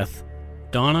her death,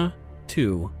 Donna,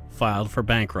 too, filed for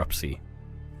bankruptcy.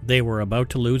 They were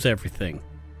about to lose everything.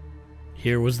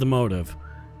 Here was the motive.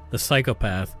 The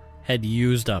psychopath had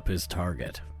used up his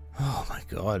target. Oh my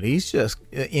God, he's just,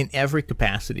 in every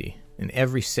capacity, in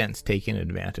every sense, taking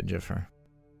advantage of her.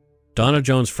 Donna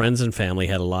Jones' friends and family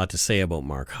had a lot to say about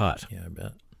Mark Hutt. Yeah, I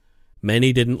bet.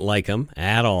 Many didn't like him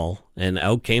at all, and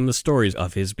out came the stories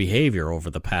of his behavior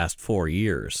over the past 4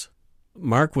 years.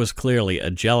 Mark was clearly a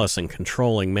jealous and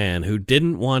controlling man who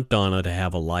didn't want Donna to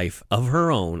have a life of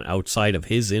her own outside of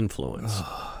his influence.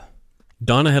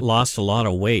 Donna had lost a lot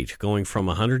of weight, going from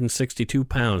 162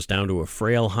 pounds down to a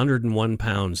frail 101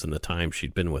 pounds in the time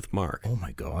she'd been with Mark. Oh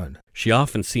my God. She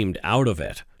often seemed out of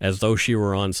it, as though she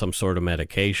were on some sort of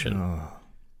medication.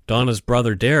 Donna's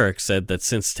brother Derek said that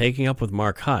since taking up with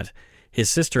Mark Hutt, his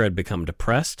sister had become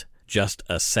depressed, just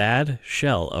a sad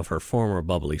shell of her former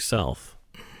bubbly self.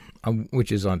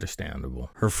 Which is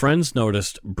understandable. Her friends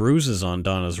noticed bruises on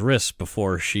Donna's wrists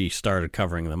before she started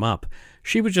covering them up.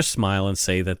 She would just smile and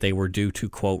say that they were due to,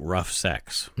 quote, rough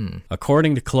sex.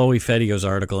 According to Chloe Fedio's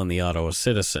article in the Ottawa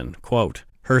Citizen, quote,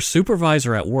 her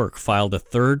supervisor at work filed a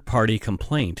third-party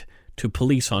complaint to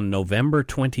police on November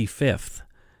 25th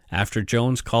after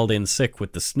Jones called in sick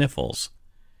with the sniffles.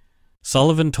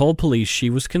 Sullivan told police she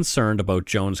was concerned about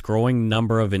Jones' growing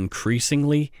number of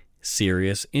increasingly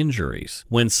serious injuries.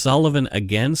 When Sullivan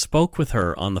again spoke with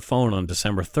her on the phone on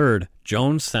December 3rd,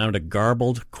 Jones sounded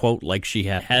garbled, quote, like she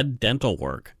had dental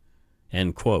work,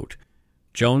 end quote.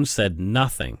 Jones said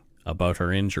nothing about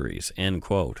her injuries, end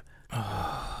quote.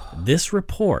 This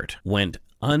report went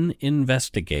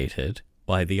uninvestigated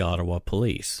by the Ottawa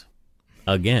police.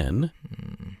 Again,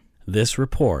 this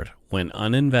report went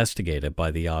uninvestigated by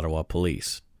the Ottawa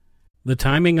police. The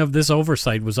timing of this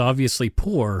oversight was obviously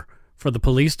poor for the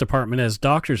police department, as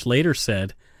doctors later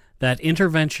said that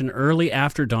intervention early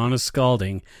after Donna's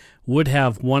scalding would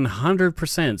have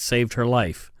 100% saved her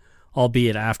life,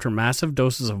 albeit after massive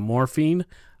doses of morphine,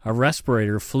 a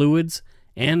respirator, fluids,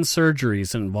 and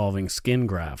surgeries involving skin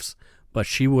grafts. But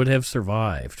she would have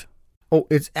survived. Oh,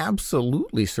 it's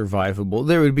absolutely survivable.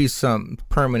 There would be some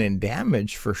permanent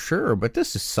damage for sure, but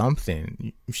this is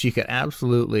something she could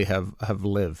absolutely have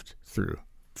lived through.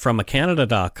 From a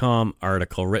Canada.com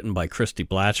article written by Christy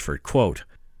Blatchford, quote,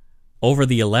 over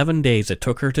the 11 days it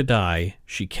took her to die,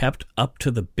 she kept up to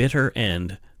the bitter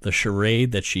end the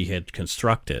charade that she had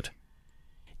constructed.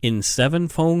 In 7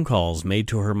 phone calls made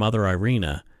to her mother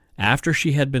Irina, after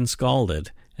she had been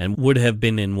scalded, and would have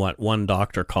been in what one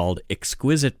doctor called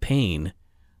exquisite pain,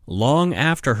 long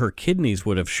after her kidneys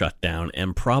would have shut down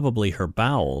and probably her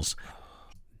bowels,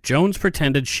 Jones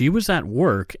pretended she was at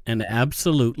work and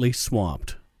absolutely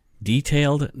swamped.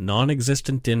 detailed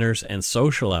non-existent dinners and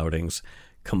social outings,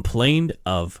 complained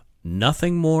of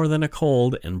nothing more than a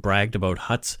cold, and bragged about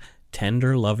Hutt's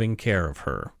tender, loving care of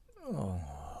her.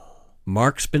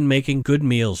 Mark's been making good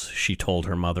meals, she told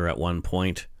her mother at one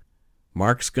point.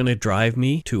 Mark's going to drive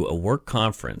me to a work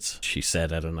conference, she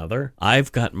said at another.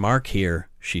 I've got Mark here,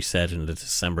 she said in the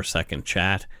December 2nd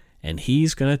chat, and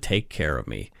he's going to take care of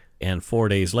me. And 4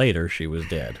 days later, she was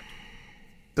dead.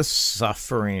 The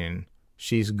suffering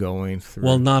she's going through.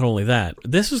 Well, not only that,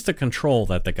 this is the control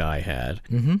that the guy had.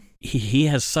 Mm-hmm. He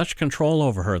has such control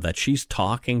over her that she's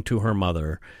talking to her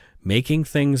mother, making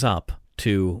things up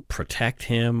to protect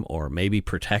him or maybe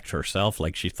protect herself,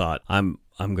 like she thought, I'm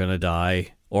going to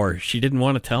die. Or she didn't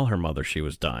want to tell her mother she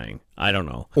was dying. I don't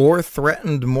know. Or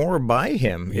threatened more by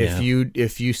him. Yeah.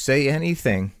 If you say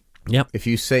anything, Yep. if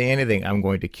you say anything, I'm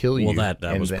going to kill you. Well, that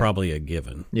And was then- probably a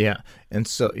given. Yeah. And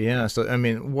so, I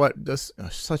mean,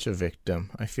 such a victim.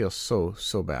 I feel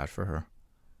so bad for her.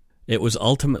 It was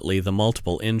ultimately the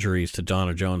multiple injuries to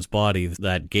Donna Jones' body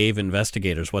that gave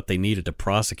investigators what they needed to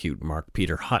prosecute Mark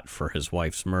Peter Hutt for his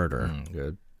wife's murder.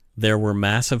 Good. There were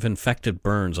massive infected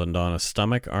burns on Donna's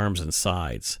stomach, arms, and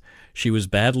sides. She was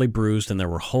badly bruised and there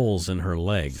were holes in her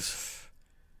legs.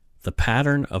 The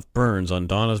pattern of burns on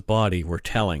Donna's body were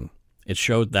telling. It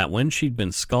showed that when she'd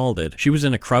been scalded, she was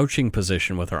in a crouching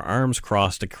position with her arms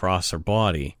crossed across her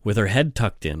body, with her head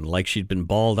tucked in like she'd been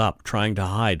balled up, trying to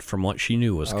hide from what she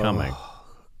knew was coming.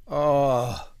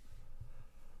 Oh.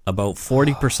 About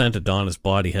 40% of Donna's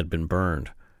body had been burned.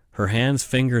 Her hands,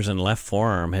 fingers, and left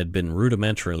forearm had been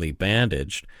rudimentarily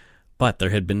bandaged, but there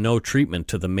had been no treatment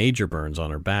to the major burns on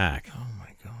her back. Oh, my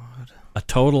God. A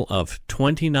total of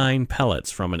 29 pellets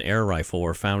from an air rifle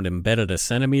were found embedded a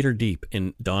centimeter deep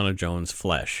in Donna Jones'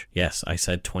 flesh. Yes, I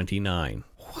said 29.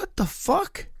 What the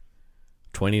fuck?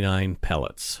 29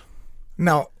 pellets.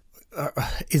 Now,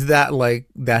 is that like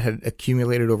that had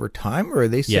accumulated over time, or are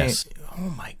they saying... Yes. Oh,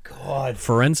 my God.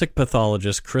 Forensic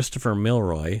pathologist Christopher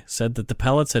Milroy said that the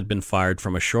pellets had been fired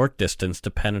from a short distance to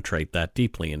penetrate that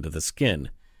deeply into the skin.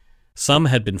 Some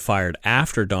had been fired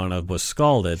after Donna was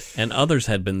scalded, and others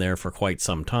had been there for quite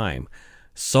some time.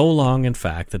 So long, in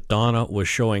fact, that Donna was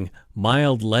showing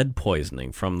mild lead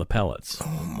poisoning from the pellets.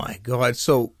 Oh, my God.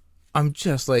 So I'm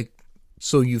just like...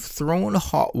 So you've thrown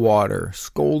hot water,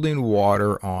 scalding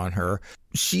water on her.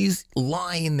 She's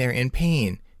lying there in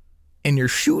pain, and you're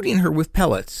shooting her with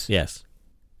pellets. Yes.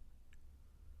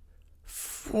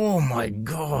 Oh, my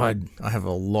God. I have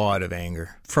a lot of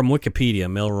anger. From Wikipedia,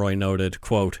 Milroy noted,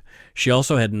 quote, she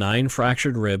also had 9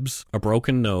 fractured ribs, a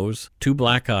broken nose, 2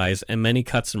 black eyes, and many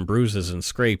cuts and bruises and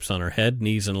scrapes on her head,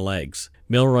 knees, and legs.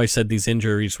 Milroy said these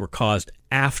injuries were caused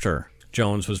after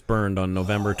Jones was burned on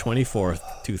November 24,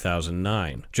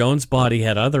 2009. Jones' body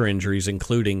had other injuries,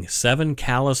 including 7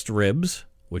 calloused ribs,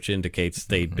 which indicates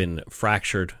they'd been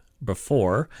fractured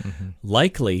before,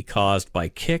 likely caused by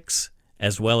kicks,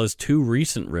 as well as 2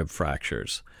 recent rib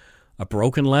fractures, a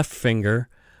broken left finger,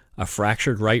 a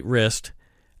fractured right wrist,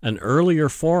 an earlier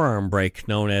forearm break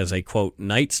known as a, quote,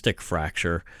 nightstick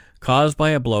fracture, caused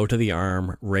by a blow to the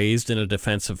arm raised in a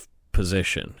defensive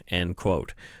position, end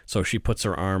quote. So she puts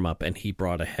her arm up and he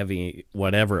brought a heavy,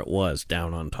 whatever it was,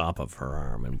 down on top of her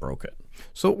arm and broke it.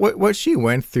 So what she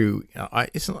went through,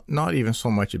 it's not even so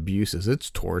much abuse as it's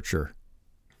torture.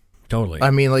 Totally.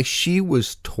 I mean, like, she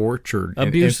was tortured.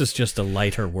 Abuse is just a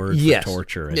lighter word yes, for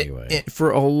torture anyway.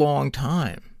 For a long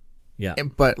time. Yeah.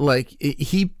 But, like,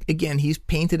 he's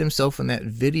painted himself in that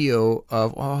video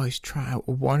of, oh, I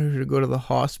wanted her to go to the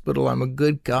hospital. I'm a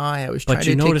good guy. I was trying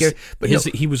to take care. But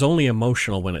he was only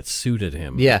emotional when it suited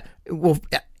him. Yeah. Well,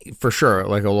 for sure,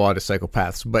 like a lot of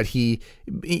psychopaths. But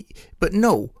but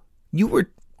no, you were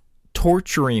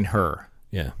torturing her.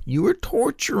 Yeah. You were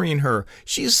torturing her.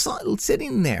 She's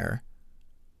sitting there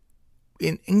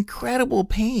in incredible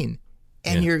pain.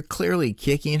 And you're clearly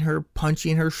kicking her,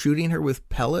 punching her, shooting her with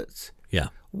pellets. Yeah.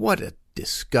 What a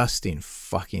disgusting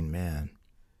fucking man.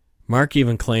 Mark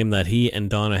even claimed that he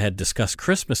and Donna had discussed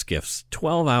Christmas gifts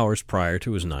 12 hours prior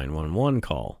to his 911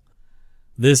 call.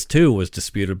 This, too, was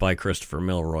disputed by Christopher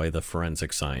Milroy, the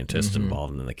forensic scientist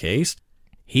involved in the case.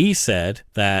 He said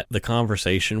that the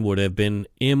conversation would have been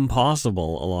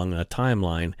impossible along that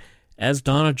timeline, as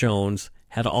Donna Jones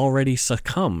had already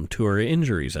succumbed to her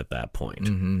injuries at that point.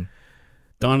 Mm-hmm.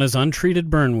 Donna's untreated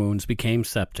burn wounds became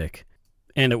septic,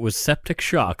 and it was septic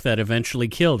shock that eventually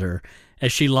killed her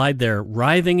as she lied there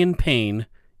writhing in pain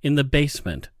in the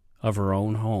basement of her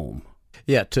own home.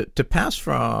 Yeah, to pass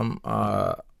from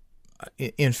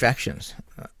infections,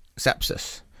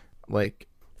 sepsis, like...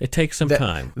 It takes some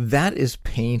time. That is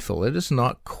painful. It is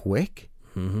not quick.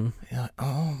 Mm-hmm. Yeah,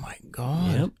 oh, my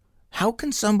God. Yep. How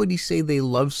can somebody say they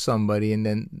love somebody and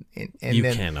then You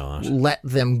then cannot. let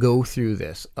them go through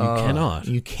this? You cannot.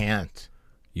 You can't.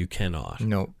 You cannot.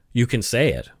 No. You can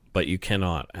say it, but you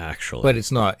cannot actually. But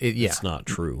it's not. It's not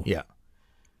true. Yeah.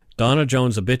 Donna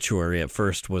Jones' obituary at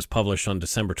first was published on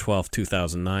December 12,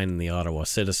 2009 in the Ottawa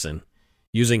Citizen,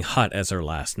 using Hutt as her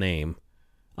last name.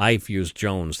 I've used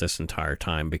Jones this entire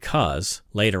time because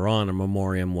later on a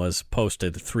memoriam was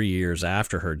posted 3 years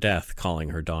after her death calling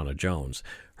her Donna Jones.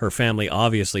 Her family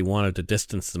obviously wanted to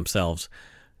distance themselves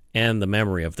and the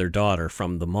memory of their daughter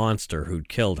from the monster who'd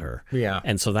killed her. Yeah.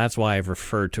 And so that's why I've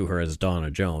referred to her as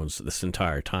Donna Jones this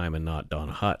entire time and not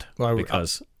Donna Hutt, Well,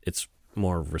 because it's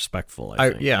more respectful,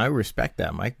 I think. I respect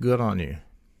that, Mike. Good on you.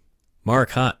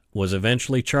 Mark Hutt was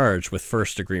eventually charged with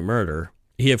first-degree murder.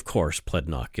 He, of course, pled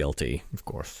not guilty, Of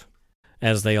course.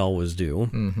 as they always do.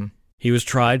 Mm-hmm. He was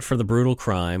tried for the brutal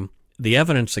crime. The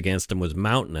evidence against him was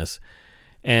mountainous,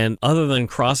 and other than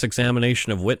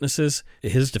cross-examination of witnesses,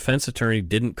 his defense attorney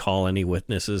didn't call any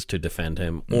witnesses to defend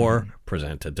him or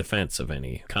present a defense of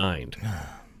any kind.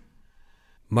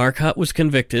 Mark Hutt was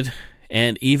convicted,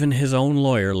 and even his own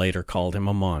lawyer later called him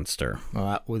a monster.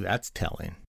 Well, that's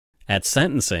telling. At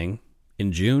sentencing,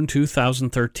 in June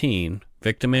 2013,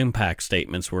 victim impact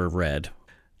statements were read.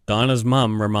 Donna's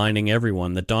mom reminding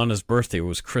everyone that Donna's birthday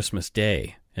was Christmas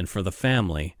Day, and for the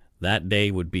family, that day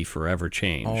would be forever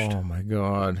changed. Oh, my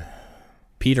God.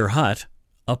 Peter Hutt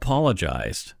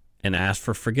apologized and asked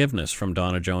for forgiveness from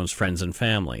Donna Jones' friends and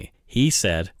family. He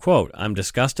said, quote, "I'm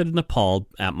disgusted and appalled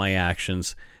at my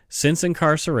actions. Since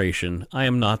incarceration, I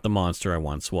am not the monster I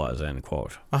once was," end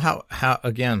quote. How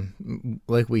again,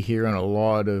 like we hear on a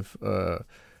lot of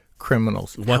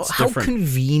criminals. What's how different?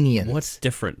 Convenient. What's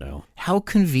different now? How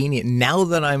convenient. Now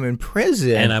that I'm in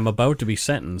prison. And I'm about to be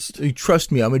sentenced.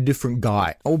 Trust me, I'm a different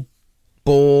guy. Oh,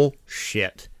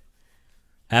 bullshit.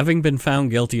 Having been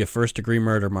found guilty of first-degree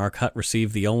murder, Mark Hutt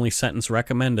received the only sentence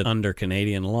recommended under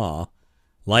Canadian law,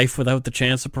 life without the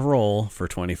chance of parole for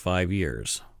 25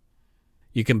 years.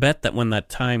 You can bet that when that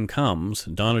time comes,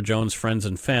 Donna Jones' friends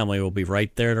and family will be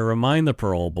right there to remind the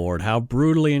parole board how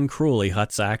brutally and cruelly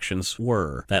Hutt's actions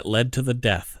were that led to the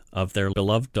death of their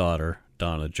beloved daughter,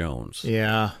 Donna Jones.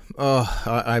 Yeah. Oh,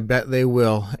 I bet they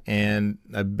will. And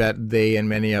I bet they and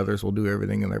many others will do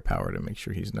everything in their power to make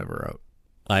sure he's never out.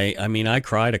 I mean, I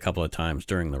cried a couple of times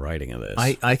during the writing of this.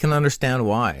 I can understand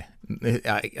why.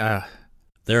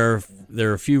 There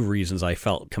are a few reasons I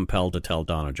felt compelled to tell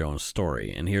Donna Jones'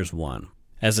 story, and here's one.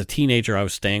 As a teenager, I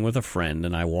was staying with a friend,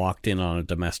 and I walked in on a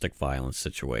domestic violence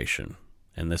situation.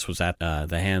 And this was at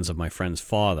the hands of my friend's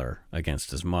father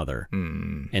against his mother.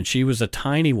 And she was a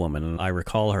tiny woman, and I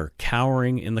recall her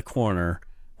cowering in the corner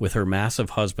with her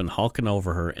massive husband hulking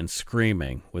over her and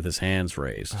screaming with his hands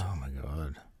raised. Oh, my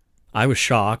God. I was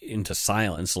shocked into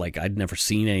silence, like I'd never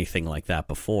seen anything like that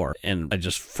before. And I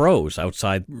just froze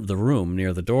outside the room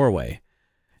near the doorway.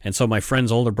 And so my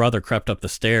friend's older brother crept up the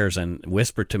stairs and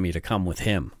whispered to me to come with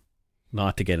him,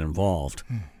 not to get involved.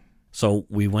 So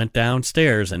we went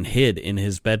downstairs and hid in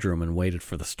his bedroom and waited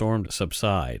for the storm to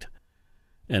subside.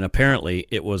 And apparently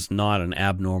it was not an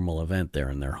abnormal event there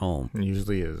in their home. It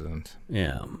usually isn't.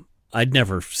 Yeah. I'd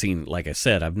never seen, like I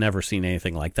said, I've never seen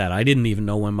anything like that. I didn't even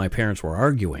know when my parents were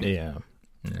arguing. Yeah.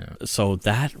 So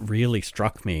that really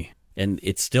struck me. And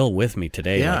it's still with me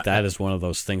today. Yeah. Like that is one of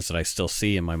those things that I still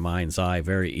see in my mind's eye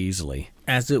very easily.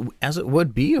 As it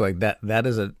would be, like that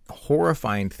is a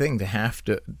horrifying thing to have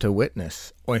to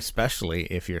witness, or especially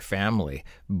if you're family,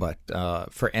 but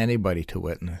for anybody to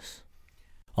witness.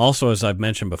 Also, as I've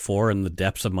mentioned before, in the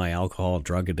depths of my alcohol and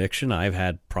drug addiction, I've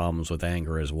had problems with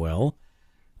anger as well.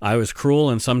 I was cruel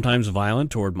and sometimes violent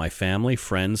toward my family,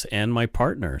 friends, and my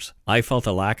partners. I felt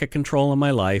a lack of control in my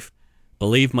life,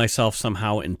 believed myself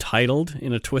somehow entitled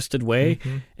in a twisted way,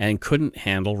 and couldn't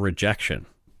handle rejection.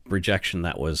 Rejection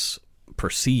that was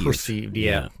perceived.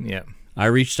 Yeah. I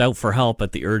reached out for help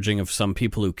at the urging of some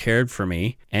people who cared for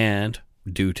me, and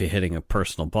due to hitting a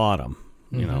personal bottom,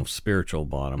 spiritual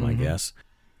bottom, I guess.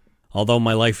 Although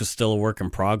my life is still a work in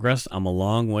progress, I'm a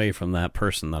long way from that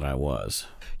person that I was.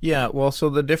 Yeah, well, so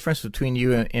the difference between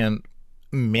you and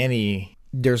many,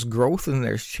 there's growth and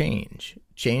there's change.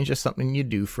 Change is something you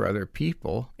do for other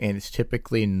people, and it's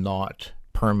typically not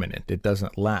permanent. It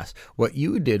doesn't last. What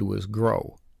you did was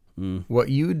grow. What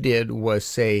you did was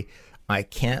say, I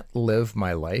can't live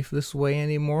my life this way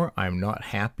anymore. I'm not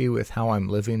happy with how I'm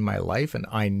living my life, and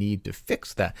I need to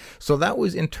fix that. So that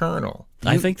was internal.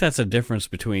 I think that's a difference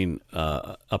between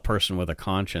a person with a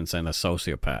conscience and a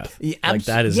sociopath. Yeah, like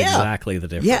that is exactly the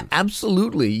difference. Yeah,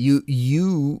 absolutely.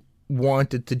 You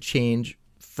wanted to change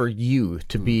for you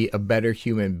to be a better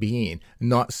human being,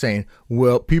 not saying,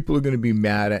 well, people are going to be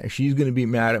mad at, she's going to be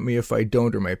mad at me if I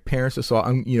don't, or my parents are, so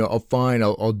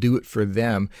I'll do it for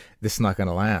them. This is not going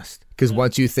to last. Because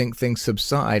once you think things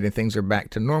subside and things are back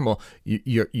to normal,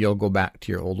 you'll go back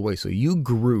to your old way. So you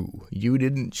grew, you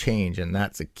didn't change, and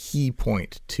that's a key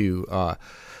point to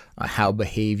how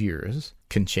behaviors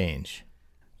can change.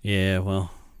 Yeah,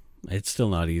 well, it's still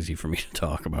not easy for me to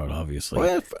talk about, obviously.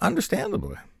 Well,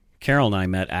 understandably. Carol and I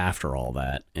met after all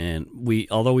that, and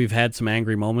although we've had some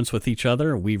angry moments with each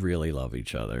other, we really love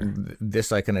each other.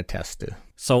 This I can attest to.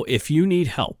 So if you need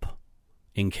help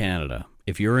in Canada,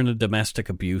 if you're in a domestic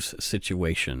abuse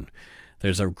situation,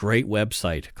 there's a great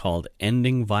website called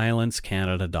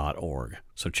endingviolencecanada.org.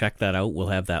 So check that out. We'll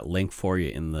have that link for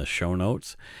you in the show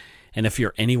notes. And if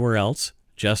you're anywhere else,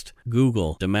 just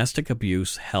Google domestic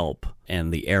abuse help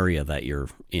and the area that you're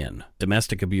in.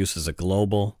 Domestic abuse is a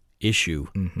global issue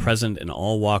present in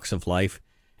all walks of life,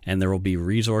 and there will be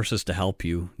resources to help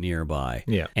you nearby.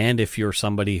 Yeah. And if you're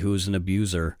somebody who's an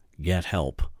abuser, get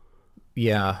help.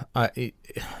 Yeah. I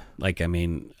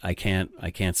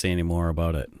can't say any more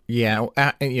about it. Yeah.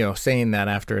 Saying that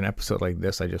after an episode like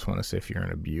this, I just want to say if you're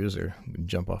an abuser,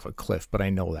 jump off a cliff. But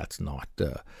I know that's not,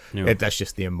 that's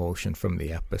just the emotion from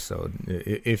the episode.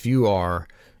 If you are,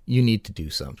 you need to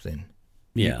do something.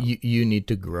 Yeah. You need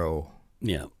to grow.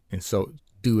 Yeah. And so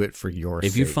do it for your sake.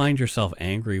 If you find yourself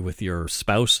angry with your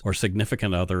spouse or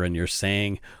significant other and you're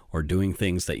saying or doing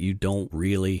things that you don't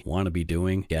really want to be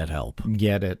doing, get help.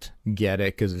 Get it,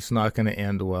 because it's not going to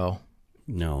end well.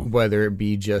 No. Whether it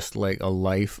be just like a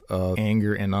life of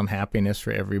anger and unhappiness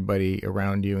for everybody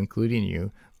around you, including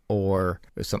you, or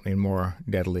something more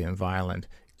deadly and violent,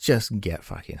 just get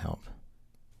fucking help.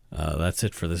 That's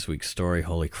it for this week's story.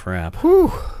 Holy crap.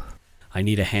 Whew. I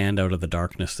need a hand out of the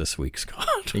darkness this week,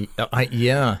 Scott.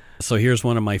 Yeah. So here's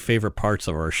one of my favorite parts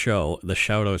of our show, the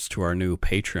shout-outs to our new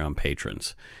Patreon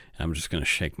patrons. I'm just going to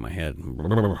shake my head.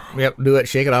 Yep, do it.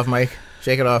 Shake it off, Mike.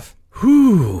 Shake it off.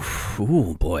 Whew.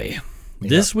 Ooh, boy. Yep.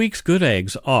 This week's good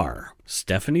eggs are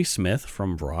Stephanie Smith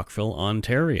from Brockville,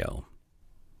 Ontario.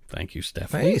 Thank you,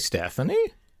 Stephanie. Hey,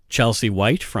 Stephanie. Chelsea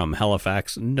White from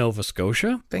Halifax, Nova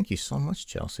Scotia. Thank you so much,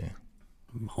 Chelsea.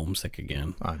 I'm homesick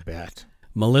again. I bet.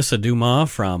 Melissa Dumas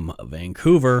from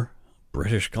Vancouver,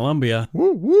 British Columbia.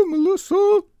 Woo, woo,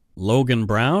 Melissa. Logan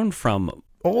Brown from...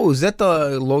 Oh, is that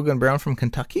the Logan Brown from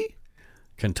Kentucky?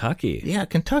 Kentucky. Yeah,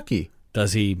 Kentucky.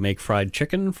 Does he make fried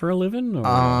chicken for a living?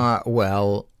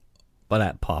 Well... But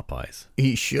at Popeyes.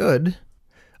 He should.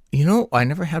 I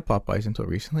never had Popeyes until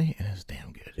recently, and it's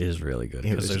damn good. It is really good.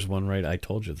 Because there's one right... I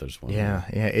told you there's one. Yeah,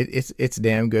 right. Yeah, it's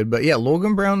damn good. But yeah,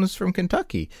 Logan Brown is from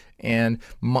Kentucky. And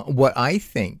what I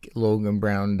think Logan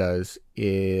Brown does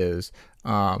is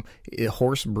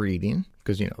horse breeding,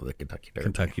 because, the Kentucky Derby.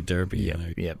 Kentucky Derby.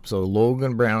 Yep. So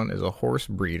Logan Brown is a horse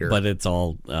breeder. But it's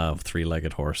all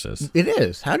three-legged horses. It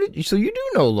is. So you do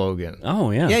know Logan.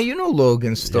 Oh, yeah. Yeah, you know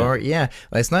Logan's story. Yeah.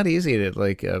 It's not easy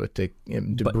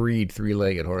to breed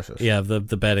three-legged horses. Yeah, the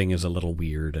betting is a little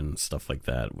weird and stuff like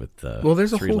that with the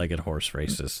three-legged horse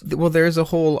races. Well, there's a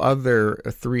whole other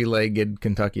three-legged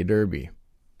Kentucky Derby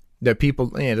that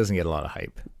people, it doesn't get a lot of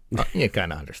hype. You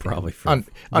kind of understand. Probably for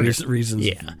reasons.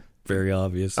 Yeah. Very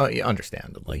obvious. Oh, yeah,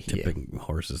 understandably. Like tipping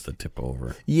horses that tip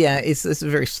over. Yeah, it's a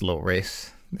very slow race.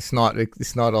 It's not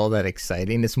all that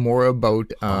exciting. It's more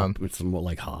about it's more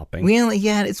like hopping. Well,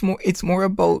 yeah, it's more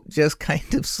about just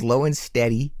kind of slow and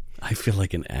steady. I feel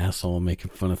like an asshole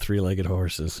making fun of three-legged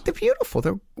horses. They're beautiful.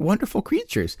 They're wonderful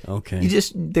creatures. Okay.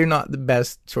 They're not the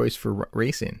best choice for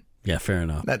racing. Yeah, fair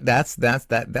enough. That's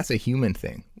a human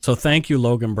thing. So thank you,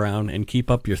 Logan Brown, and keep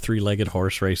up your three-legged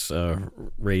horse race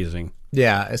raising.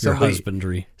 Yeah, your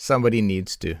husbandry. Somebody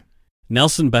needs to.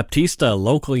 Nelson Baptista,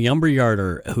 local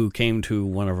lumberyarder who came to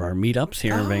one of our meetups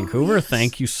here in Vancouver. Yes.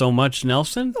 Thank you so much,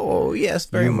 Nelson. Oh, yes,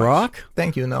 very much. You rock.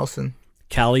 Thank you, Nelson.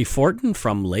 Callie Fortin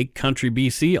from Lake Country,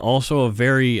 BC, also a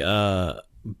very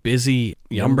busy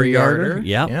lumberyarder.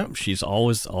 Yep. She's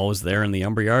always there in the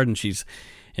lumberyard, and she's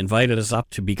invited us up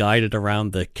to be guided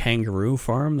around the kangaroo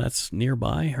farm that's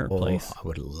nearby her place. I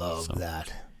would love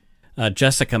that.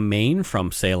 Jessica Main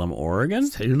from Salem, Oregon.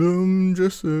 Salem,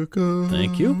 Jessica.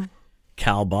 Thank you.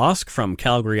 Cal Bosk from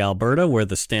Calgary, Alberta, where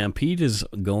the Stampede is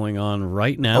going on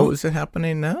right now. Oh, is it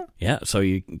happening now? Yeah, so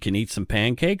you can eat some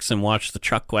pancakes and watch the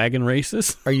truck wagon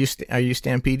races. Are you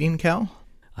stampeding, Cal?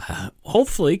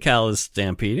 Hopefully Cal is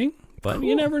stampeding, but cool.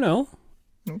 You never know.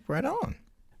 Right on.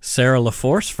 Sarah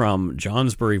LaForce from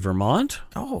Johnsbury, Vermont.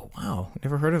 Oh, wow.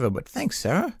 Never heard of it, but thanks,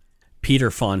 Sarah. Peter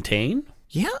Fontaine.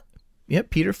 Yeah. Yep,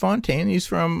 Peter Fontaine.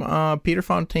 Peter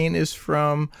Fontaine is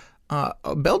from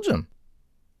Belgium.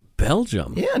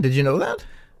 Belgium? Yeah, did you know that?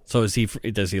 So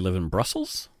does he live in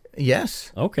Brussels?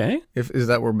 Yes. Okay. Is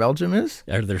that where Belgium is?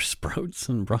 Are there sprouts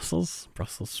in Brussels?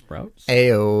 Brussels sprouts?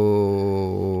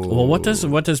 Ayo. Well, what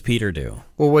does Peter do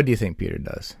Well, what do you think Peter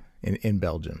does in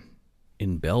Belgium?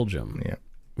 in Belgium? Yeah.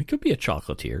 He could be a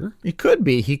chocolatier. He could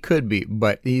be,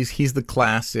 but he's the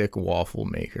classic waffle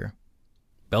maker.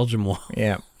 Belgium waffle.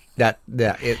 Yeah.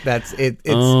 It's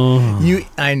Oh.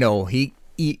 I know he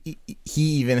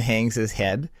even hangs his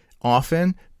head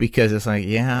often because it's like,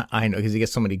 yeah, I know, because he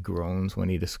gets so many groans when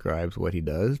he describes what he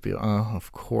does.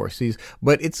 Of course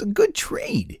but it's a good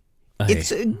trade.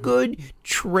 It's a good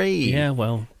trade. Yeah,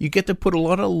 well, You get to put a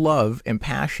lot of love and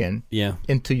passion yeah.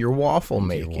 into your waffle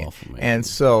making. And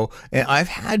I've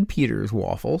had Peter's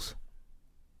waffles.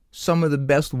 Some of the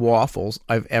best waffles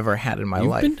I've ever had in my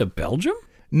life. You've been to Belgium?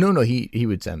 No, he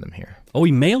would send them here. Oh,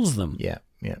 he mails them. Yeah.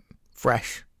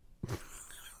 Fresh.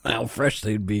 How fresh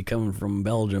they'd be coming from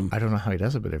Belgium. I don't know how he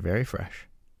does it, but they're very fresh.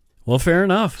 Well, fair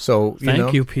enough. So,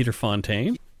 Thank you, Peter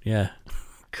Fontaine. Yeah.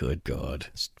 Good God.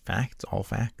 It's facts, all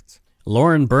facts.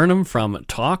 Lauren Burnham from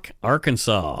Talk,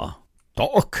 Arkansas.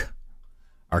 Talk.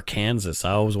 Arkansas.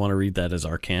 I always want to read that as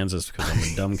Arkansas because I'm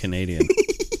a dumb Canadian.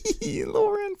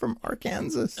 Lauren from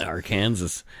Arkansas.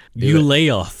 Arkansas. Do it.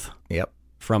 Ulayoth Yep.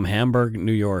 from Hamburg,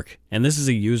 New York. And this is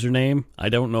a username. I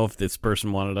don't know if this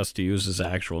person wanted us to use his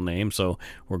actual name, so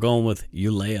we're going with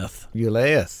Ulayoth.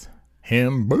 Ulaeth.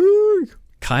 Hamburg.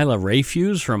 Kyla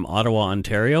Rayfuse from Ottawa,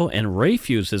 Ontario. And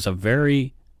Rayfuse is a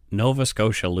very Nova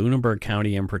Scotia, Lunenburg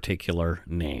County in particular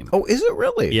name. Oh, is it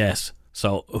really? Yes.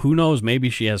 So who knows? Maybe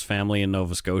she has family in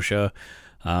Nova Scotia.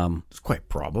 It's quite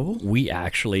probable.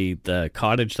 The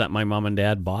cottage that my mom and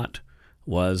dad bought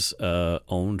was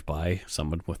owned by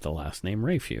someone with the last name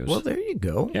Rayfuse. Well, there you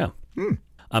go. Yeah.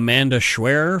 Amanda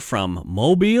Schwer from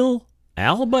Mobile,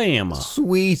 Alabama.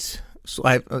 Sweet.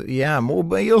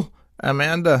 Mobile.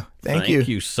 Amanda, thank you. Thank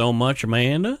you so much,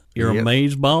 Amanda. You're Yep.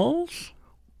 amazeballs.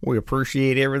 We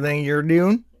appreciate everything you're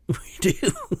doing. We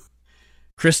do.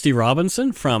 Christy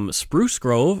Robinson from Spruce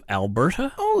Grove,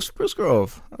 Alberta. Oh, Spruce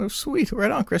Grove. Oh, sweet.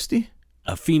 Right on, Christy.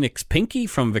 A Phoenix Pinky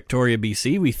from Victoria,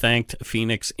 BC. We thanked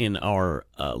Phoenix in our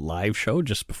live show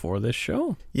just before this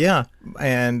show. Yeah,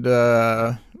 and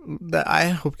I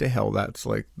hope to hell that's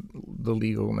like the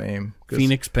legal name. 'Cause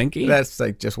Phoenix Pinky? That's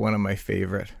like just one of my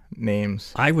favorite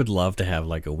names. I would love to have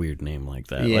like a weird name like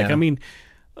that. Yeah. Like, I mean,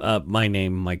 my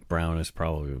name, Mike Brown, is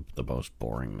probably the most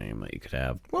boring name that you could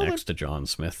have next to John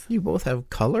Smith. You both have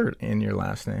color in your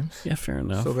last names. Yeah, fair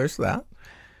enough. So there's that.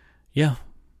 Yeah.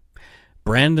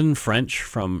 Brandon French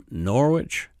from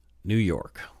Norwich, New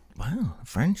York. Wow,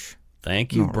 French.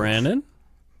 Thank you, Norwich. Brandon.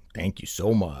 Thank you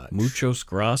so much. Muchos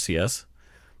gracias.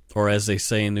 Or as they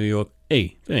say in New York,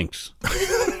 hey, thanks.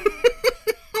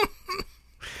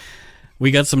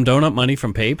 We got some donut money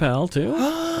from PayPal,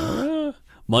 too.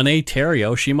 Monet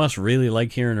Terrio, she must really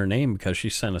like hearing her name because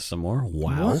she sent us some more.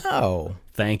 Wow.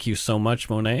 Thank you so much,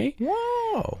 Monet.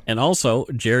 Wow. And also,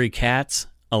 Jerry Katz,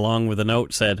 along with a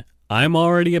note, said, I'm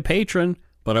already a patron,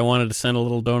 but I wanted to send a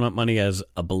little donut money as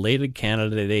a belated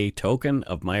Canada Day token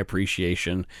of my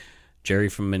appreciation. Jerry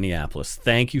from Minneapolis.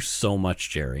 Thank you so much,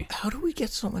 Jerry. How do we get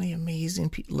so many amazing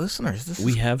listeners?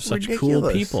 We have such ridiculous.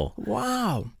 cool people.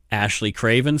 Wow. Ashley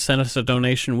Craven sent us a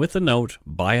donation with a note,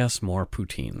 buy us more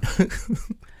poutine.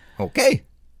 Okay.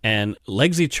 And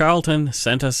Legsy Charlton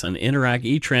sent us an Interac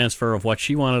e-transfer of what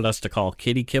she wanted us to call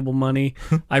kitty kibble money.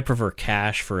 I prefer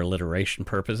cash for alliteration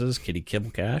purposes, kitty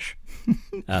kibble cash.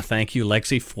 Thank you,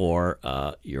 Lexi, for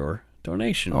your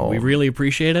donation. Oh. We really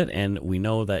appreciate it, and we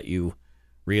know that you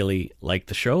really like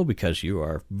the show because you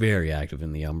are very active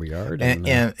in the Umber Yard. And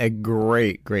a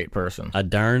great, great person. A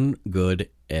darn good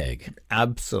egg.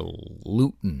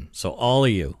 Absolute. So all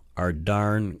of you are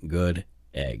darn good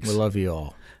eggs. We love you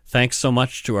all. Thanks so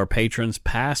much to our patrons,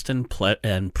 past and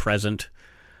present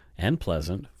and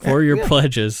pleasant, for your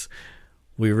pledges.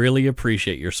 We really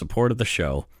appreciate your support of the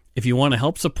show. If you want to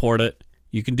help support it,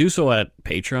 you can do so at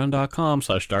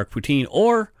patreon.com/darkpoutine,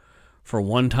 or for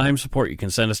one-time support, you can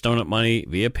send us donut money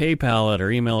via PayPal at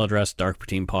our email address,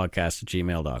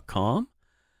 darkpoutinepodcast@gmail.com.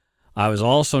 I was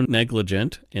also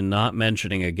negligent in not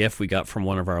mentioning a gift we got from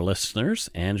one of our listeners,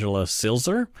 Angela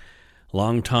Silzer.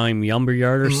 Longtime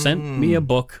Yumberyarder sent me a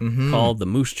book called The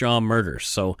Moose Jaw Murders.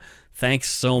 So thanks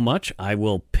so much. I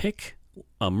will pick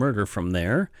a murder from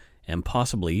there and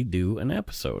possibly do an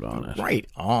episode on it. Right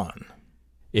on.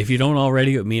 If you don't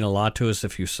already, it would mean a lot to us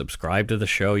if you subscribe to the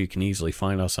show. You can easily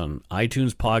find us on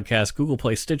iTunes, Podcast, Google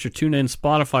Play, Stitcher, TuneIn,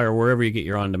 Spotify, or wherever you get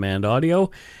your on-demand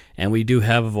audio. And we do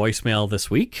have a voicemail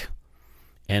this week.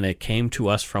 And it came to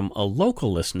us from a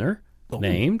local listener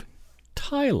named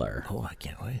Tyler. Oh, I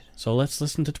can't wait. So let's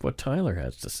listen to what Tyler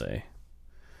has to say.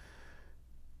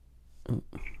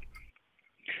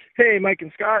 Hey, Mike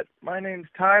and Scott. My name's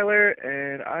Tyler,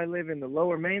 and I live in the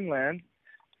Lower Mainland.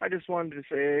 I just wanted to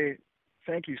say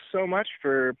thank you so much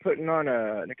for putting on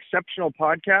an exceptional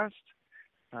podcast.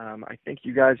 I think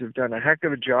you guys have done a heck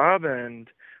of a job, and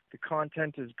the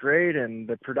content is great, and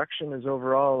the production is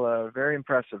overall very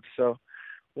impressive. So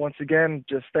once again,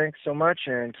 just thanks so much,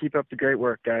 and keep up the great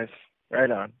work, guys. Right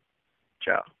on.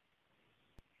 Ciao.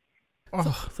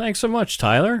 Oh, Thanks so much,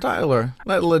 Tyler. Tyler,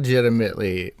 that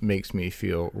legitimately makes me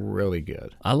feel really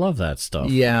good. I love that stuff.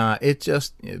 Yeah, it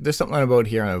just, there's something about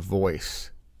hearing a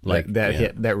voice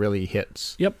that really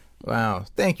hits. Yep. Wow.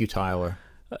 Thank you, Tyler.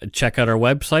 Check out our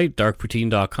website,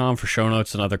 darkpoutine.com, for show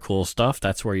notes and other cool stuff.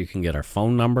 That's where you can get our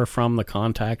phone number from, the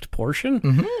contact portion.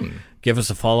 Mm-hmm. Give us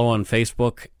a follow on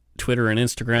Facebook, Twitter, and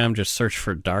Instagram. Just search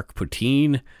for Dark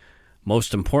Poutine.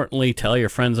 Most importantly, tell your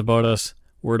friends about us.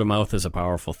 Word of mouth is a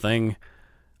powerful thing.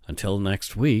 Until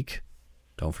next week,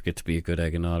 don't forget to be a good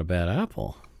egg and not a bad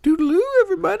apple. Toodaloo,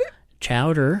 everybody.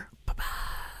 Chowder.